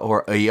Aloa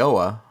or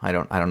Ayoa, I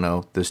don't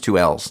know. There's 2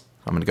 L's.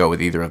 I'm going to go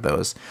with either of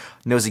those.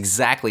 Knows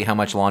exactly how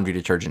much laundry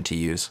detergent to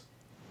use.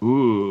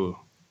 Ooh.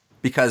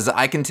 Because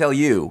I can tell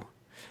you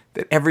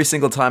that every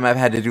single time I've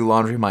had to do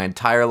laundry my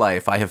entire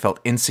life, I have felt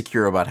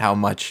insecure about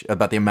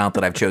about the amount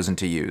that I've chosen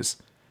to use.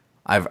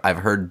 I've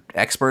heard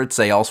experts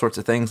say all sorts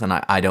of things, and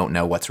I don't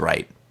know what's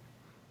right.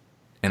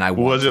 And I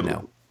want to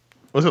know.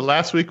 Was it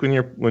last week when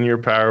your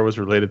power was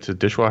related to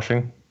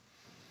dishwashing?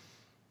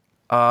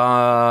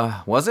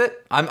 Was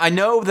it? I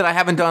know that I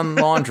haven't done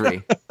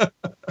laundry.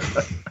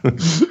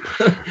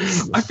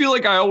 I feel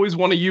like I always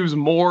want to use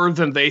more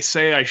than they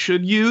say I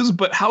should use,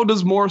 but how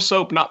does more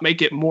soap not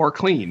make it more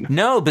clean?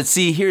 No, but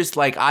see, here's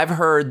like, I've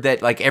heard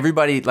that like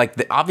everybody, like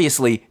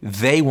obviously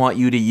they want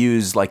you to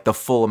use like the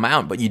full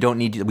amount, but you don't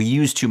need to, we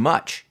use too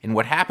much. And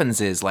what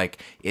happens is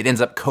like, it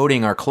ends up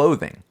coating our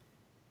clothing.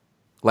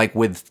 Like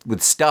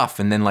with stuff,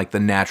 and then like the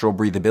natural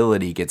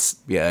breathability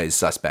is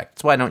suspect.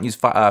 That's why I don't use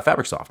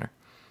fabric softener.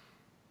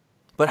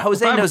 But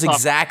Jose knows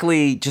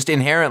exactly, just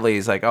inherently,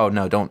 he's like, oh,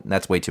 no, don't,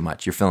 that's way too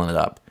much. You're filling it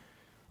up.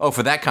 Oh,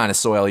 for that kind of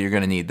soil, you're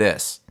going to need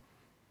this.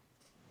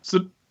 So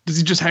does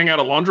he just hang out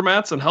at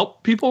laundromats and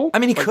help people? I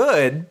mean, he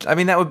could. I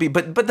mean, that would be,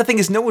 but the thing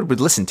is, no one would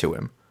listen to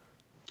him.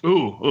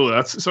 Ooh,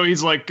 that's, so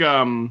he's like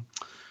the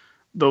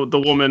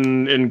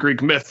woman in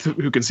Greek myth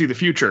who can see the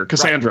future,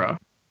 Cassandra. Right.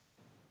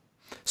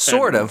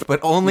 Sort of, but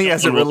only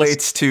as it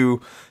relates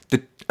to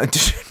the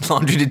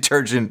laundry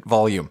detergent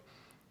volume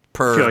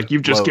per I feel like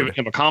you've just load. given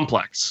him a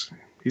complex.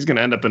 He's going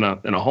to end up in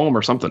a home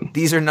or something.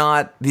 These are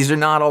not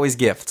always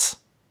gifts.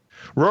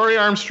 Rory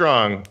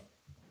Armstrong.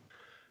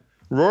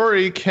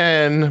 Rory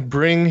can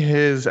bring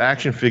his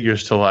action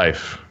figures to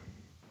life.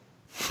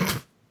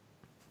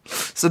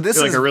 So this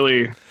is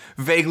really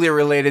vaguely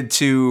related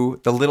to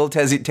the little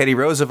Teddy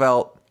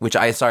Roosevelt, which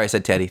I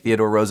said Teddy,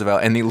 Theodore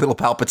Roosevelt, and the little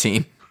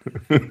Palpatine.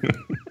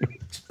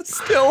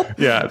 Still,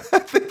 yeah.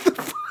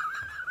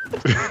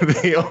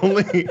 They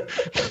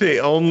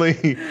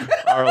only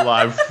are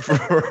alive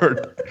for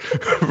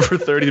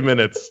 30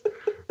 minutes.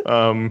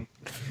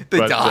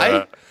 They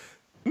die?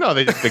 No,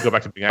 they go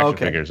back to being action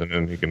figures, and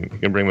then he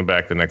can bring them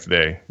back the next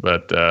day.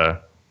 But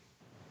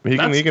he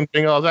can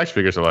bring all his action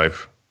figures to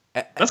life.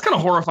 That's kind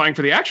of horrifying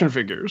for the action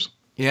figures.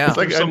 Yeah, it's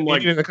like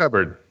in the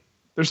cupboard.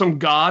 There's some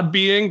god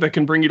being that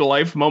can bring you to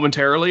life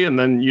momentarily, and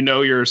then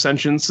your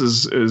sentience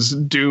is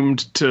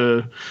doomed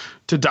to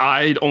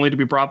die, only to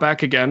be brought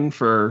back again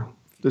for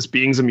this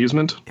being's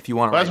amusement. If you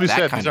want to, as we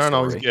said, these aren't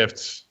always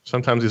gifts.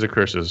 Sometimes these are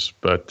curses.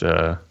 But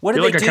what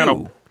do they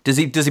do? Does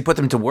he put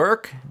them to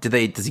work? Does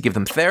he give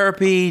them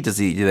therapy? Do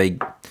they?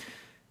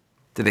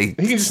 He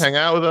can just hang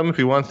out with them if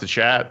he wants to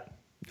chat.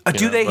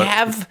 Do they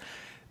have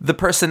the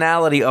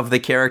personality of the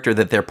character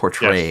that they're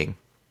portraying?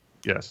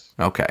 Yes.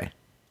 Okay.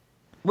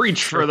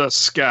 Reach for the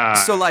sky.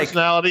 So like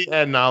personality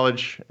and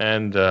knowledge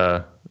and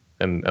all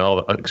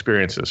the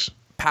experiences.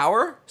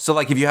 Power? So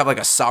like if you have like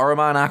a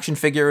Saruman action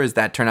figure, does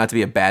that turn out to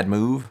be a bad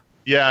move?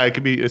 Yeah, it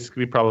could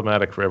be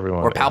problematic for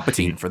everyone. Or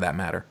Palpatine for that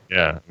matter.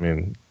 Yeah, I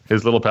mean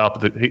his little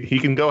Palpatine, he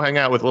can go hang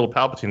out with little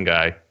Palpatine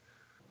guy,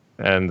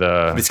 and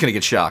he's gonna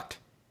get shocked.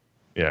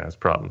 Yeah, it's a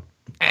problem.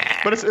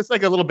 But it's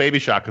like a little baby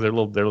shock because they're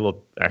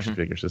little action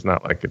figures. It's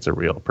not like it's a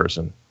real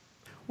person.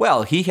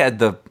 Well, his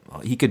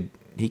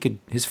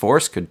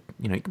force could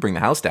he could bring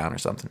the house down or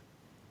something.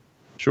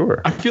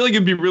 Sure. I feel like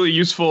it'd be really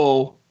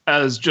useful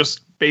as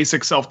just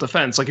basic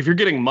self-defense. Like if you're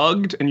getting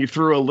mugged and you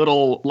threw a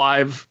little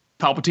live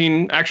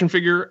Palpatine action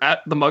figure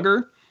at the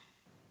mugger,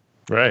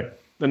 right,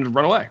 then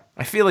run away.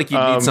 I feel like you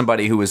need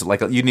somebody who is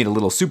like you need a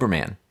little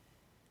Superman.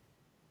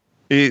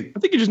 I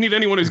think you just need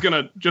anyone who's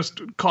gonna just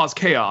cause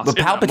chaos. But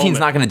Palpatine's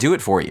not going to do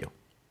it for you.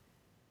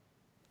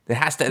 They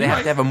have to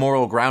have a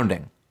moral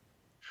grounding.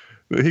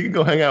 He can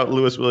go hang out with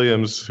Lewis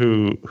Williams,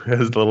 who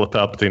has the little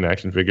Palpatine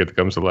action figure that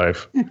comes to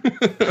life,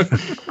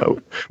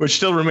 which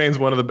still remains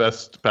one of the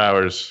best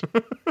powers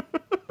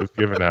we've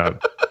given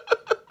out.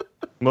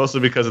 Mostly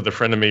because of the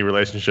frenemy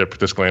relationship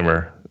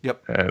disclaimer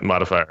and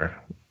modifier.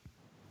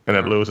 And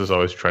that Lewis is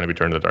always trying to be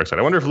turned to the dark side.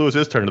 I wonder if Lewis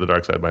is turned to the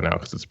dark side by now,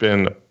 because it's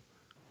been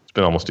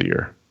almost a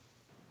year.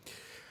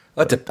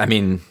 I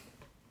mean,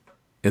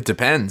 it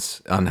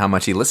depends on how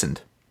much he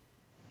listened.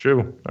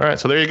 True. All right,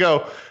 so there you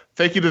go.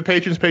 Thank you to the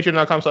patrons,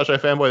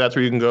 patreon.com/ifanboy. That's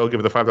where you can go. Give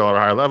it the $5 or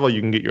higher level.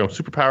 You can get your own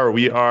superpower.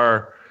 We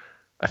are,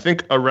 I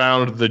think,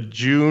 around the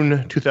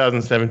June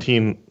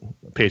 2017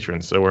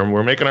 patrons. So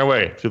we're making our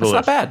way through the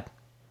list. That's not bad.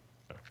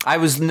 I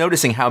was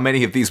noticing how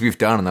many of these we've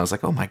done, and I was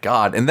like, oh my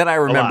God. And then I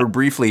remembered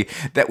briefly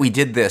that we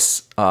did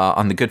this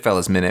on the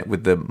Goodfellas Minute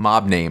with the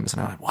mob names.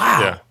 And I went,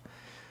 wow. Yeah.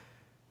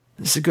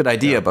 This is a good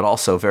idea, but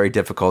also very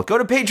difficult. Go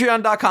to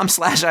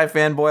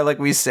patreon.com/ifanboy. Like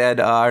we said,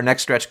 our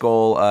next stretch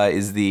goal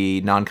is the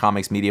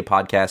non-comics media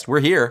podcast. We're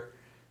here.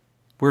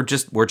 We're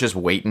just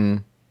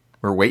waiting.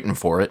 We're waiting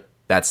for it.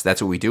 That's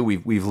what we do.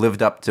 We've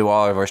lived up to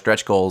all of our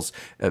stretch goals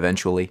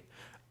eventually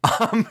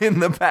in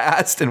the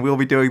past, and we'll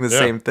be doing the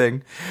same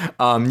thing.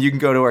 You can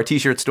go to our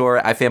t-shirt store,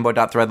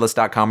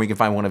 ifanboy.threadless.com, where you can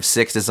find one of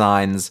 6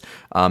 designs.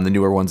 The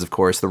newer ones, of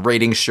course. The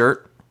ratings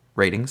shirt.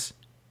 Ratings.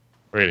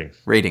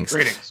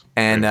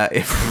 And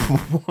if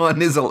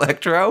one is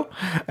Electro,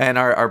 and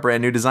our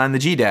brand new design, the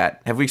GDAT.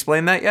 Have we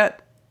explained that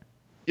yet?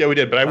 Yeah, we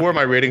did, but I wore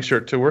my rating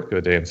shirt to work the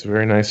other day. It's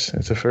very nice.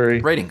 It's a very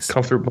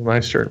comfortable,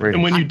 nice shirt. Ratings.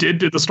 And when you did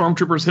the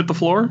stormtroopers hit the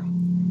floor?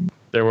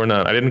 There were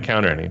none. I didn't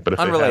counter any, but if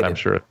Unrelated. they had, I'm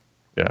sure.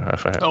 Yeah,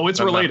 if I had. Oh, it's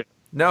related.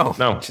 No.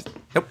 Nope.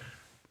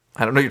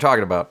 I don't know what you're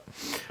talking about.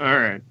 All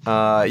right.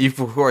 You,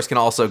 of course, can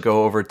also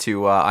go over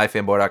to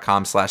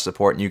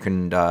ifanboy.com/support, and you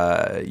can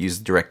use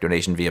direct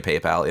donation via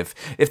PayPal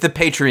if the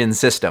Patreon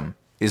system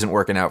isn't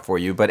working out for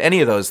you. But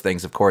any of those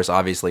things, of course,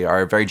 obviously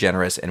are very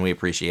generous, and we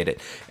appreciate it.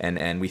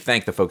 And we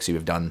thank the folks who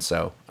have done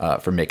so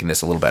for making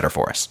this a little better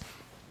for us.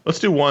 Let's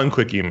do one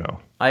quick email.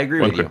 I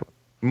agree with you.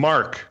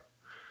 Mark.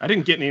 I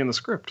didn't get any in the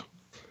script.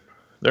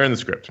 They're in the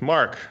script.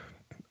 Mark.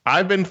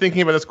 I've been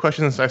thinking about this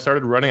question since I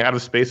started running out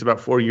of space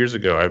about 4 years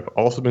ago. I've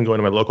also been going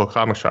to my local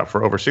comic shop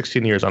for over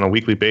 16 years on a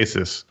weekly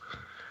basis.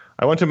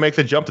 I want to make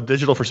the jump to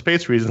digital for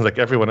space reasons like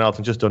everyone else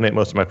and just donate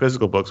most of my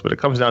physical books, but it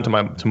comes down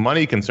to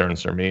money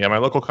concerns for me. At my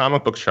local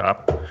comic book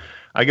shop,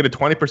 I get a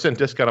 20%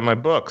 discount on my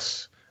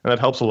books, and that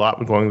helps a lot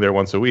when going there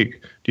once a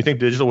week. Do you think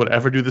digital would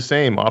ever do the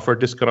same, offer a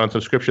discount on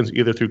subscriptions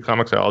either through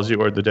Comixology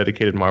or the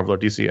dedicated Marvel or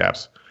DC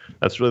apps?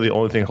 That's really the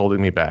only thing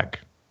holding me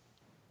back.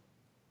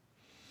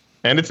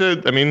 And it is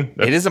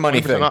a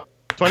money thing.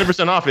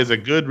 20% off is a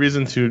good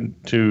reason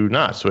to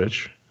not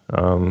switch.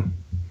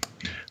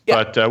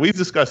 But we've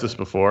discussed this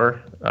before.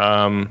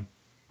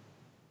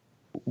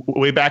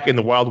 Way back in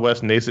the Wild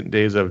West nascent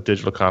days of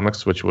digital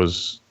comics, which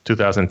was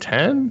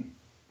 2010,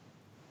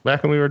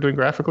 back when we were doing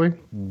graphically,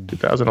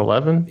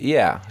 2011.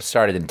 Yeah,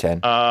 started in 10.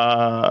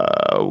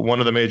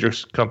 One of the major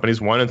companies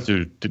wanted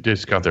to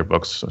discount their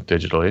books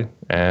digitally,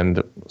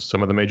 and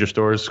some of the major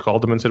stores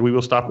called them and said, "We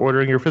will stop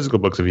ordering your physical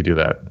books if you do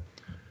that."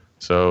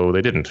 So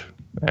they didn't,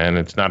 and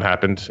it's not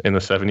happened in the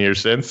 7 years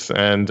since,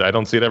 and I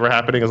don't see it ever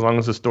happening as long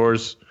as the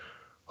stores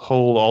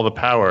hold all the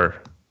power.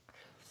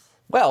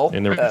 Well,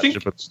 in their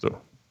relationship with the store.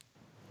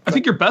 I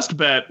think your best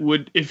bet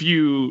would, if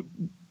you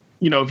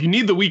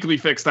need the weekly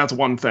fix, that's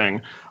one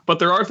thing. But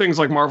there are things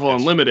like Marvel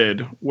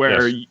Unlimited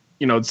where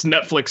it's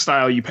Netflix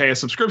style. You pay a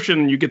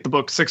subscription, you get the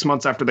book 6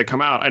 months after they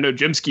come out. I know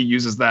Jimsky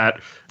uses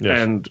that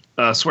and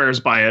swears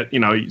by it.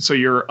 So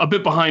you're a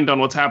bit behind on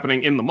what's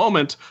happening in the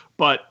moment,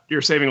 but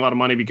you're saving a lot of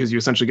money because you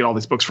essentially get all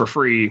these books for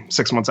free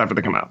 6 months after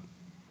they come out.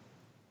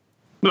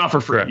 Not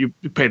for free. Correct.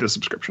 You pay the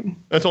subscription.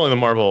 That's only the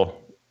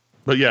Marvel.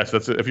 But yes,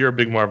 if you're a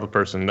big Marvel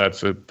person,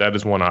 that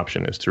is one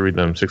option, is to read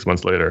them 6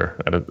 months later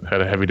at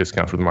a heavy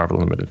discount for the Marvel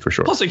Unlimited, for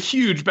sure. Plus a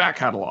huge back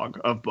catalog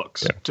of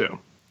books too.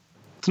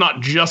 It's not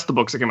just the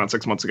books that came out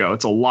 6 months ago.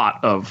 It's a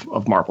lot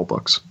of Marvel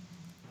books.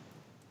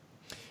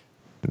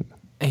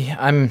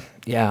 I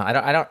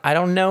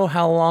don't know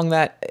how long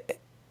that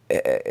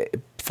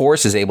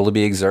force is able to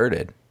be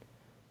exerted.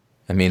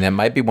 I mean, that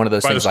might be one of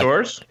those things. By the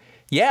stores?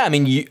 Yeah,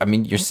 you're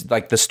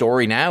like, the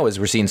story now is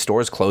we're seeing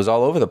stores close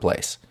all over the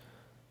place.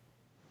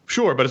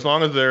 Sure, but as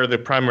long as they're the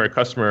primary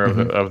customer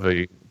of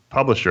the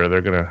publisher,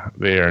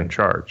 they are in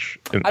charge.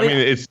 And, I mean,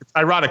 it's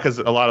ironic because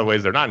a lot of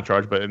ways they're not in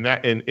charge, but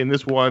in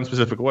this one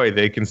specific way,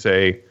 they can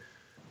say,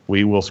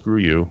 "We will screw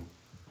you."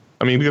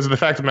 I mean, because the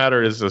fact of the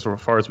matter is, as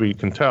far as we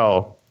can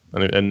tell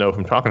and know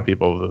from talking to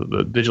people,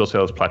 the digital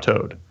sales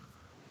plateaued.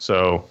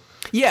 So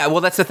Yeah,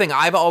 well, that's the thing.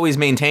 I've always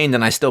maintained,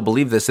 and I still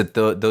believe this, that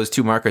those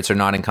two markets are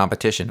not in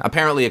competition.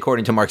 Apparently,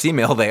 according to Mark's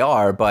email, they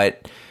are,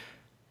 but,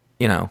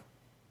 you know.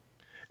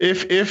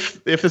 If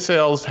the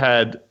sales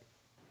had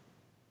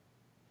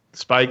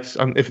spikes,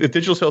 if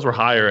digital sales were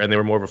higher and they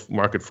were more of a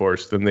market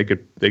force, then they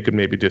could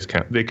maybe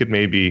discount. They could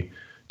maybe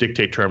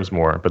dictate terms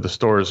more, but the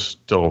stores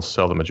still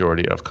sell the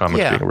majority of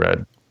comics being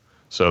read.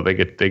 So they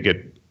get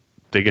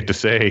to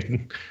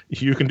say,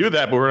 you can do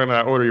that, but we're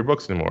not order your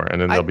books anymore,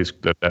 and then they'll be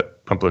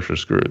that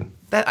publisher's screwed.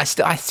 That I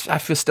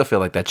still feel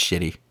like that's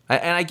shitty,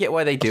 and I get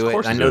why they do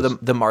it. I know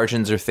the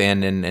margins are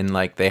thin, and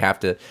like they have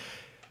to,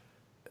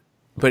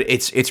 but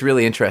it's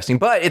really interesting.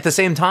 But at the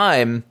same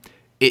time,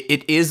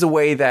 it is a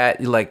way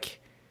that, like,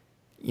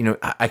 you know,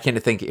 I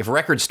can't think if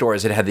record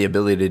stores had the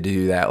ability to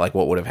do that, like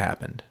what would have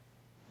happened.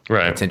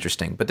 Right, it's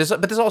interesting, but there's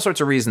all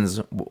sorts of reasons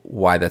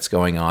why that's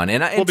going on,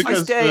 and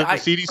because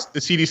the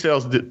CD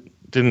sales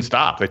didn't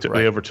stop. They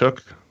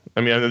overtook.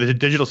 I mean, the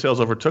digital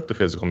sales overtook the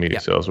physical media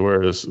sales,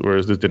 whereas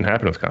this didn't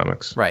happen with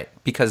comics. Right,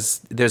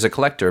 because there's a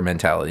collector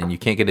mentality, and you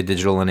can't get a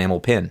digital enamel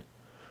pin.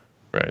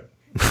 Right.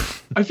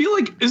 I feel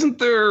like, isn't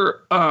there,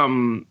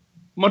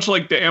 much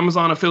like the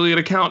Amazon affiliate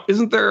account,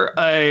 isn't there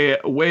a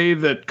way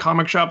that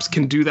comic shops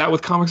can do that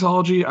with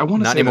Comixology? I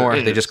want to say not anymore.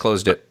 They just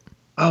closed it.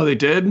 Oh, they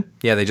did?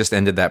 Yeah, they just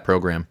ended that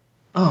program.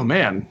 Oh,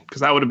 man, because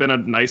that would have been a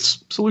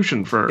nice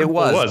solution for... It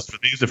was.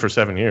 They used it for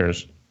 7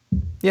 years.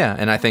 Yeah,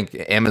 and I think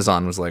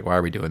Amazon was like, why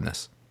are we doing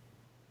this?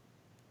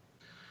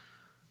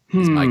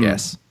 That's my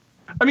guess.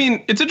 I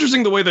mean, it's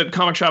interesting the way that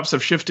comic shops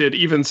have shifted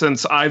even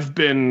since I've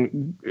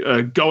been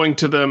going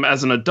to them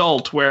as an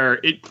adult, where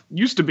it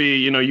used to be,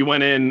 you know, you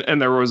went in and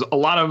there was a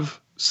lot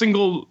of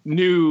single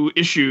new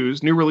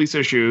release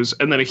issues,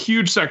 and then a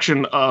huge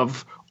section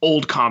of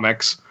old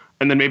comics,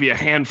 and then maybe a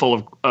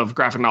handful of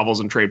graphic novels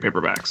and trade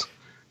paperbacks.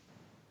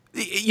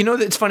 You know,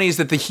 that's funny is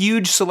that the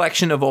huge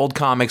selection of old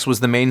comics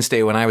was the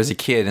mainstay when I was a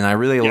kid, and I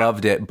really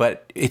loved it,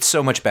 but it's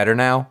so much better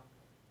now.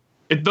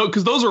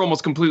 Because those are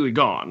almost completely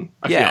gone,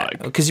 I feel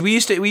like. Because we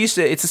used to,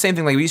 it's the same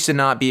thing, like we used to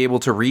not be able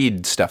to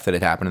read stuff that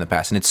had happened in the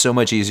past, and it's so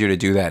much easier to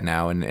do that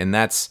now, and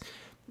that's,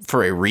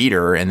 for a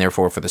reader, and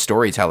therefore for the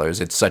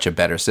storytellers, it's such a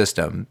better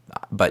system,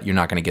 but you're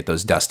not going to get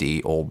those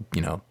dusty old,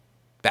 you know,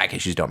 back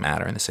issues don't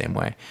matter in the same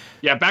way.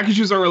 Yeah, back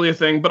issues aren't really a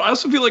thing, but I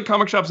also feel like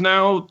comic shops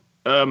now,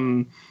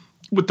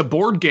 with the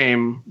board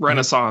game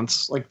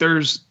renaissance, like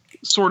there's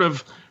sort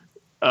of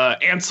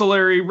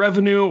ancillary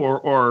revenue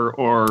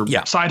or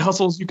side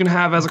hustles you can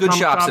have as a comic shop.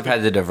 Good shops have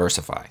had to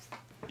diversify.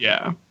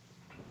 Yeah.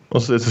 Well,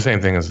 so it's the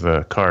same thing as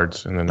the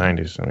cards in the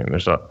 90s. I mean,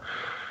 there's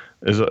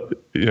a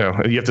you know,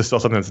 you have to sell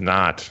something that's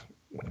not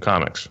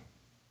comics.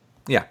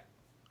 Yeah.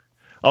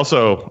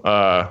 Also,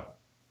 I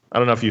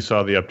don't know if you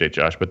saw the update,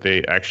 Josh, but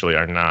they actually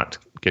are not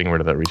getting rid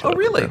of that retail. Oh,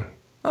 really? program.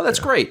 Oh, that's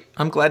great.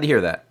 I'm glad to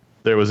hear that.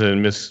 There was a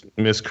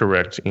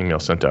miscorrect email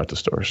sent out to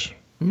stores.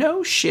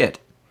 No shit.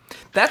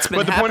 That's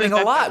been happening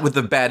a lot with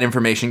the bad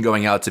information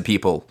going out to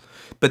people.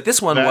 But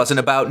this one wasn't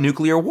about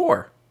nuclear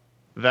war.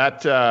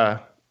 That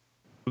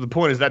the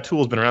point is that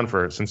tool's been around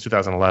since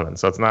 2011.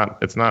 So it's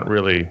not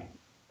really.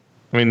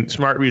 I mean,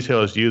 smart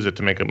retailers use it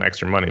to make them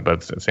extra money, but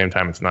at the same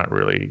time, it's not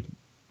really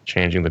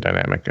changing the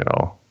dynamic at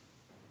all.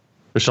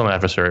 There's still an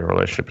adversarial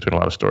relationship between a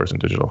lot of stores and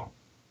digital.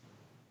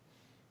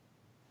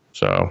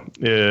 So,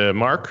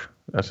 Mark,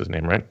 that's his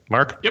name, right?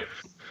 Mark? Yep.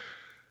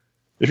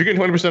 If you're getting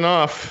 20%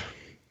 off,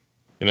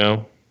 you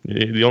know,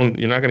 you're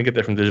not going to get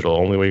that from digital.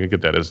 Only way you can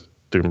get that is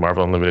through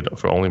Marvel Unlimited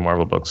for only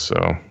Marvel books. So,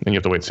 and you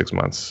have to wait 6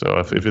 months. So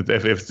if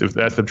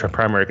that's the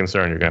primary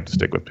concern, you're going to have to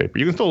stick with paper.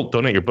 You can still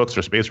donate your books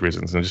for space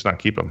reasons and just not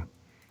keep them.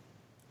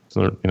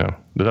 So, you know,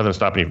 there's nothing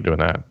stopping you from doing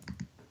that.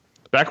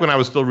 Back when I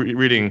was still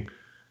reading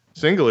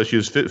single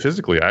issues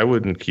physically, I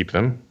wouldn't keep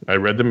them. I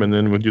read them and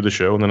then would do the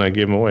show and then I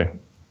gave them away.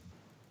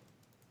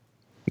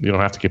 You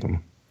don't have to keep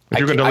them. If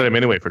you're going to donate them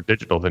anyway for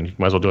digital, then you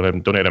might as well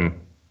donate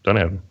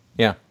them.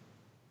 Yeah.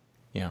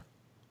 Yeah.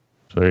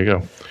 So there you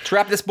go. To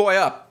wrap this boy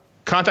up.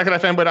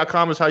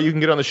 Contact@fanboy.com is how you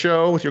can get on the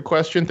show with your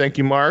question. Thank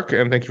you, Mark.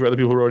 And thank you for other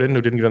people who wrote in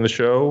who didn't get on the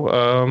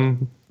show.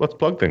 Let's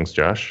plug things,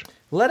 Josh.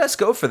 Let us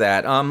go for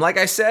that. Like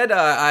I said,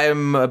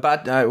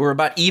 we're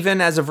about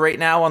even as of right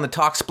now on the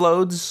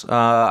Talksplodes.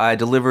 I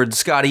delivered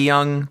Scotty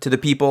Young to the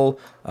people,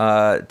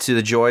 to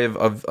the joy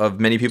of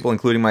many people,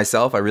 including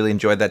myself. I really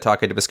enjoyed that talk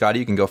I did with Scotty.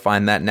 You can go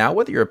find that now,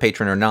 whether you're a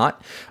patron or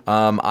not.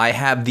 I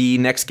have the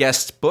next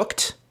guest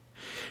booked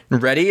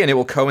and ready, and it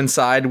will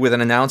coincide with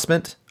an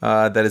announcement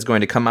that is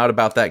going to come out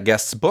about that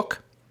guest's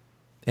book,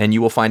 and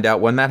you will find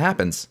out when that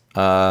happens.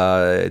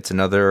 It's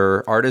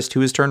another artist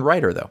who has turned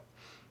writer, though.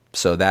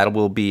 So that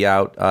will be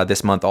out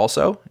this month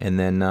also, and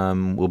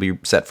then we'll be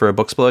set for a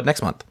Booksplode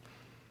next month.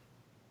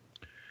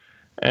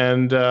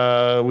 And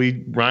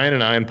Ryan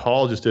and I and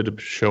Paul just did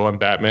a show on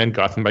Batman,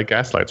 Gotham by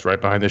Gaslights,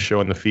 right behind this show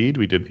in the feed.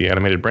 We did the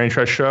animated Brain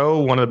Trust show,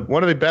 one of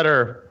the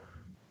better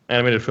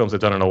animated films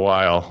I've done in a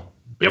while,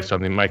 based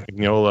on the Mike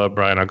Mignola,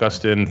 Brian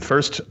Augustyn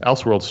first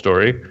Elseworld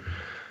story.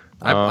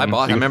 I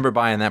remember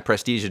buying that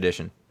Prestige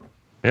edition.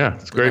 Yeah,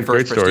 it's great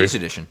story. Prestige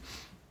edition.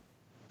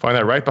 Find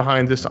that right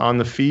behind this on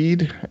the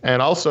feed.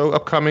 And also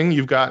upcoming,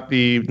 you've got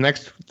the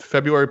next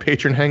February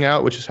Patron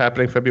Hangout, which is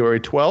happening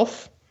February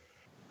 12th,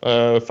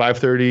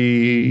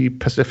 5:30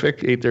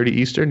 Pacific, 8:30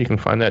 Eastern. You can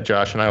find that.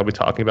 Josh and I will be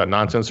talking about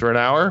nonsense for an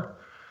hour.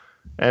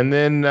 And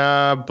then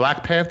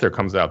Black Panther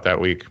comes out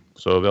that week.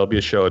 So there'll be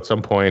a show at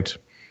some point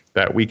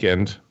that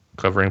weekend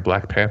covering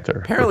Black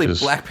Panther. Apparently,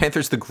 Black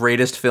Panther's the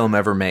greatest film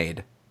ever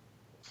made,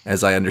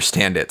 as I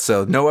understand it.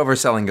 So no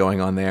overselling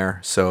going on there.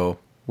 So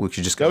we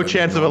should just go. No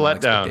chance of a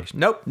letdown.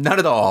 Nope, none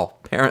at all,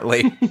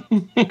 apparently.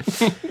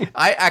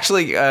 I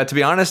actually, to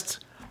be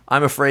honest,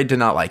 I'm afraid to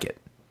not like it.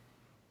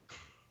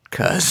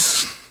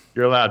 Because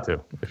you're allowed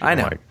to. I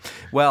know. Like.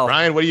 Well,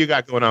 Ryan, what do you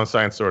got going on,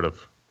 Science Sort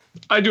of?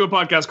 I do a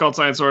podcast called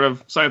Science Sort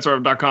of,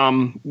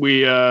 sciencesortof.com.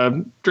 We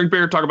drink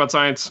beer, talk about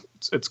science.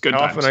 It's good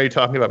times. How often are you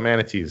talking about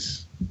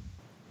manatees?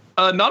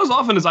 Not as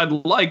often as I'd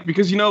like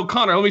because,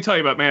 Connor, let me tell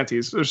you about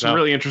manatees. There's some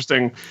really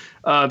interesting.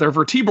 Their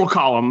vertebral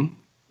column,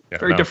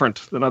 very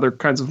different than other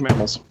kinds of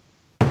mammals.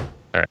 All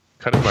right.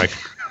 Cut it, Mike.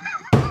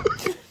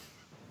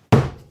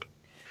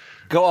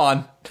 Go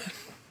on.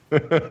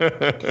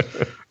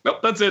 Nope,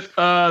 that's it.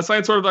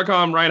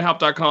 ScienceSortof.com,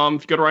 RyanHaupt.com.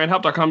 If you go to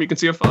RyanHaupt.com, you can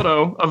see a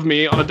photo of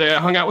me on a day I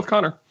hung out with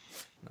Connor.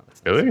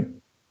 Really?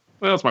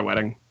 Well, that's my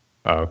wedding.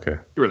 Oh, okay.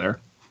 You were there.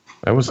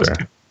 I was there.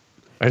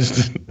 I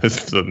just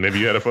maybe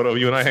you had a photo of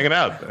you and I hanging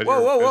out.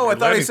 Whoa! I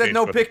thought he said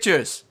no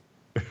pictures.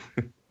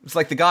 It's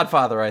like The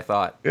Godfather, I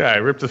thought. Yeah, I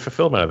ripped the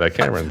film out of that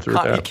camera and threw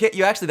it down.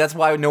 You actually, that's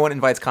why no one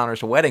invites Connor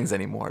to weddings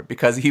anymore,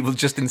 because he will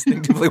just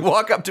instinctively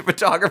walk up to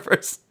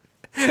photographers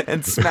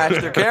and smash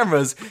their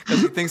cameras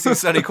because he thinks he's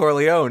Sonny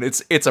Corleone.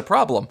 It's a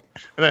problem.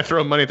 And I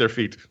throw money at their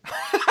feet.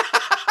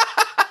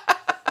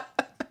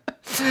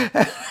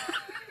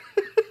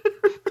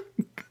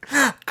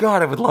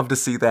 God, I would love to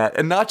see that.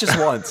 And not just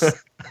once.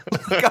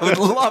 I would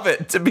love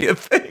it to be a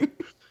thing.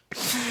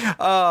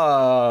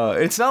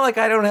 It's not like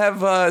I don't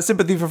have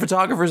sympathy for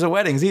photographers at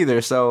weddings either,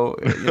 so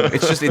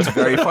it's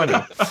very funny.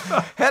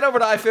 Head over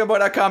to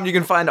ifanboy.com. You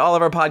can find all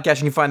of our podcasts.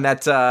 You can find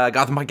that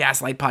Gotham by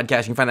Gaslight podcast.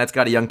 You can find that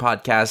Scotty Young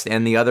podcast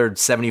and the other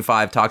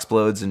 75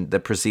 Talksplodes and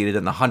that preceded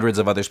and the hundreds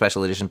of other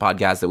special edition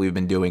podcasts that we've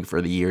been doing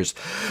for the years.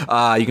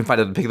 You can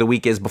find out the pick of the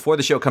week is before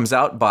the show comes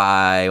out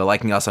by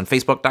liking us on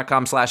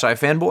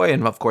facebook.com/ifanboy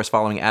and of course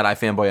following at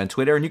ifanboy on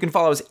Twitter. And you can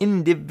follow us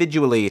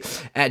individually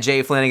at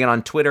Jay Flanagan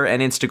on Twitter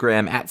and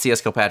Instagram, at CS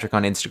Kilpatrick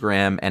on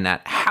Instagram, and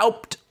at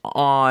Haupt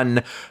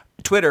on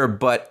Twitter,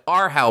 but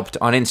R Haupt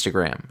on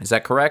Instagram. Is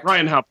that correct?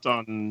 Ryan Haupt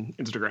on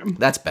Instagram.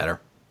 That's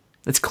better.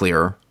 It's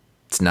clearer.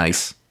 It's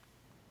nice.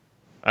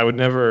 I would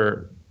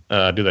never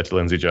do that to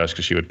Lindsay, Josh,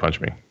 because she would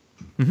punch me.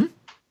 Mm-hmm.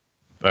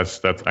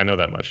 That's. I know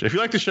that much. If you'd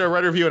like to share a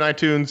write review on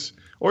iTunes,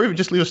 or even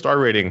just leave a star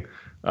rating,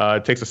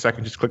 it takes a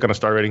second. Just click on a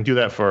star rating. Do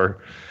that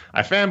for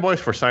iFanboys,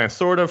 for Science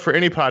Sort of, for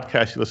any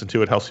podcast you listen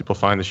to. It helps people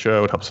find the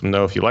show. It helps them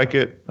know if you like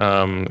it.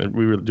 And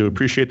we really do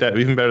appreciate that.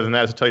 Even better than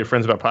that is to tell your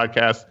friends about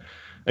podcasts.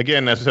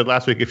 Again, as I said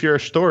last week, if you're a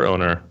store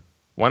owner,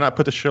 why not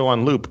put the show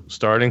on loop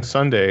starting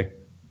Sunday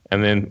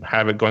and then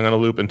have it going on a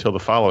loop until the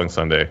following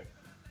Sunday?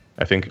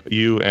 I think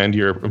you and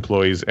your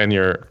employees and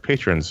your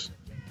patrons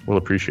will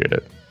appreciate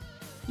it.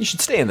 You should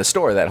stay in the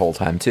store that whole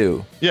time,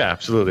 too. Yeah,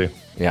 absolutely.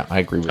 Yeah, I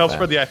agree with Help that.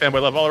 spread the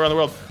iFanboy love all around the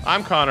world.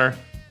 I'm Connor.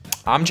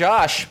 I'm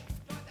Josh.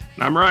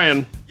 And I'm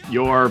Ryan,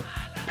 your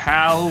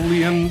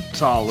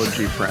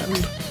paleontology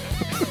friend.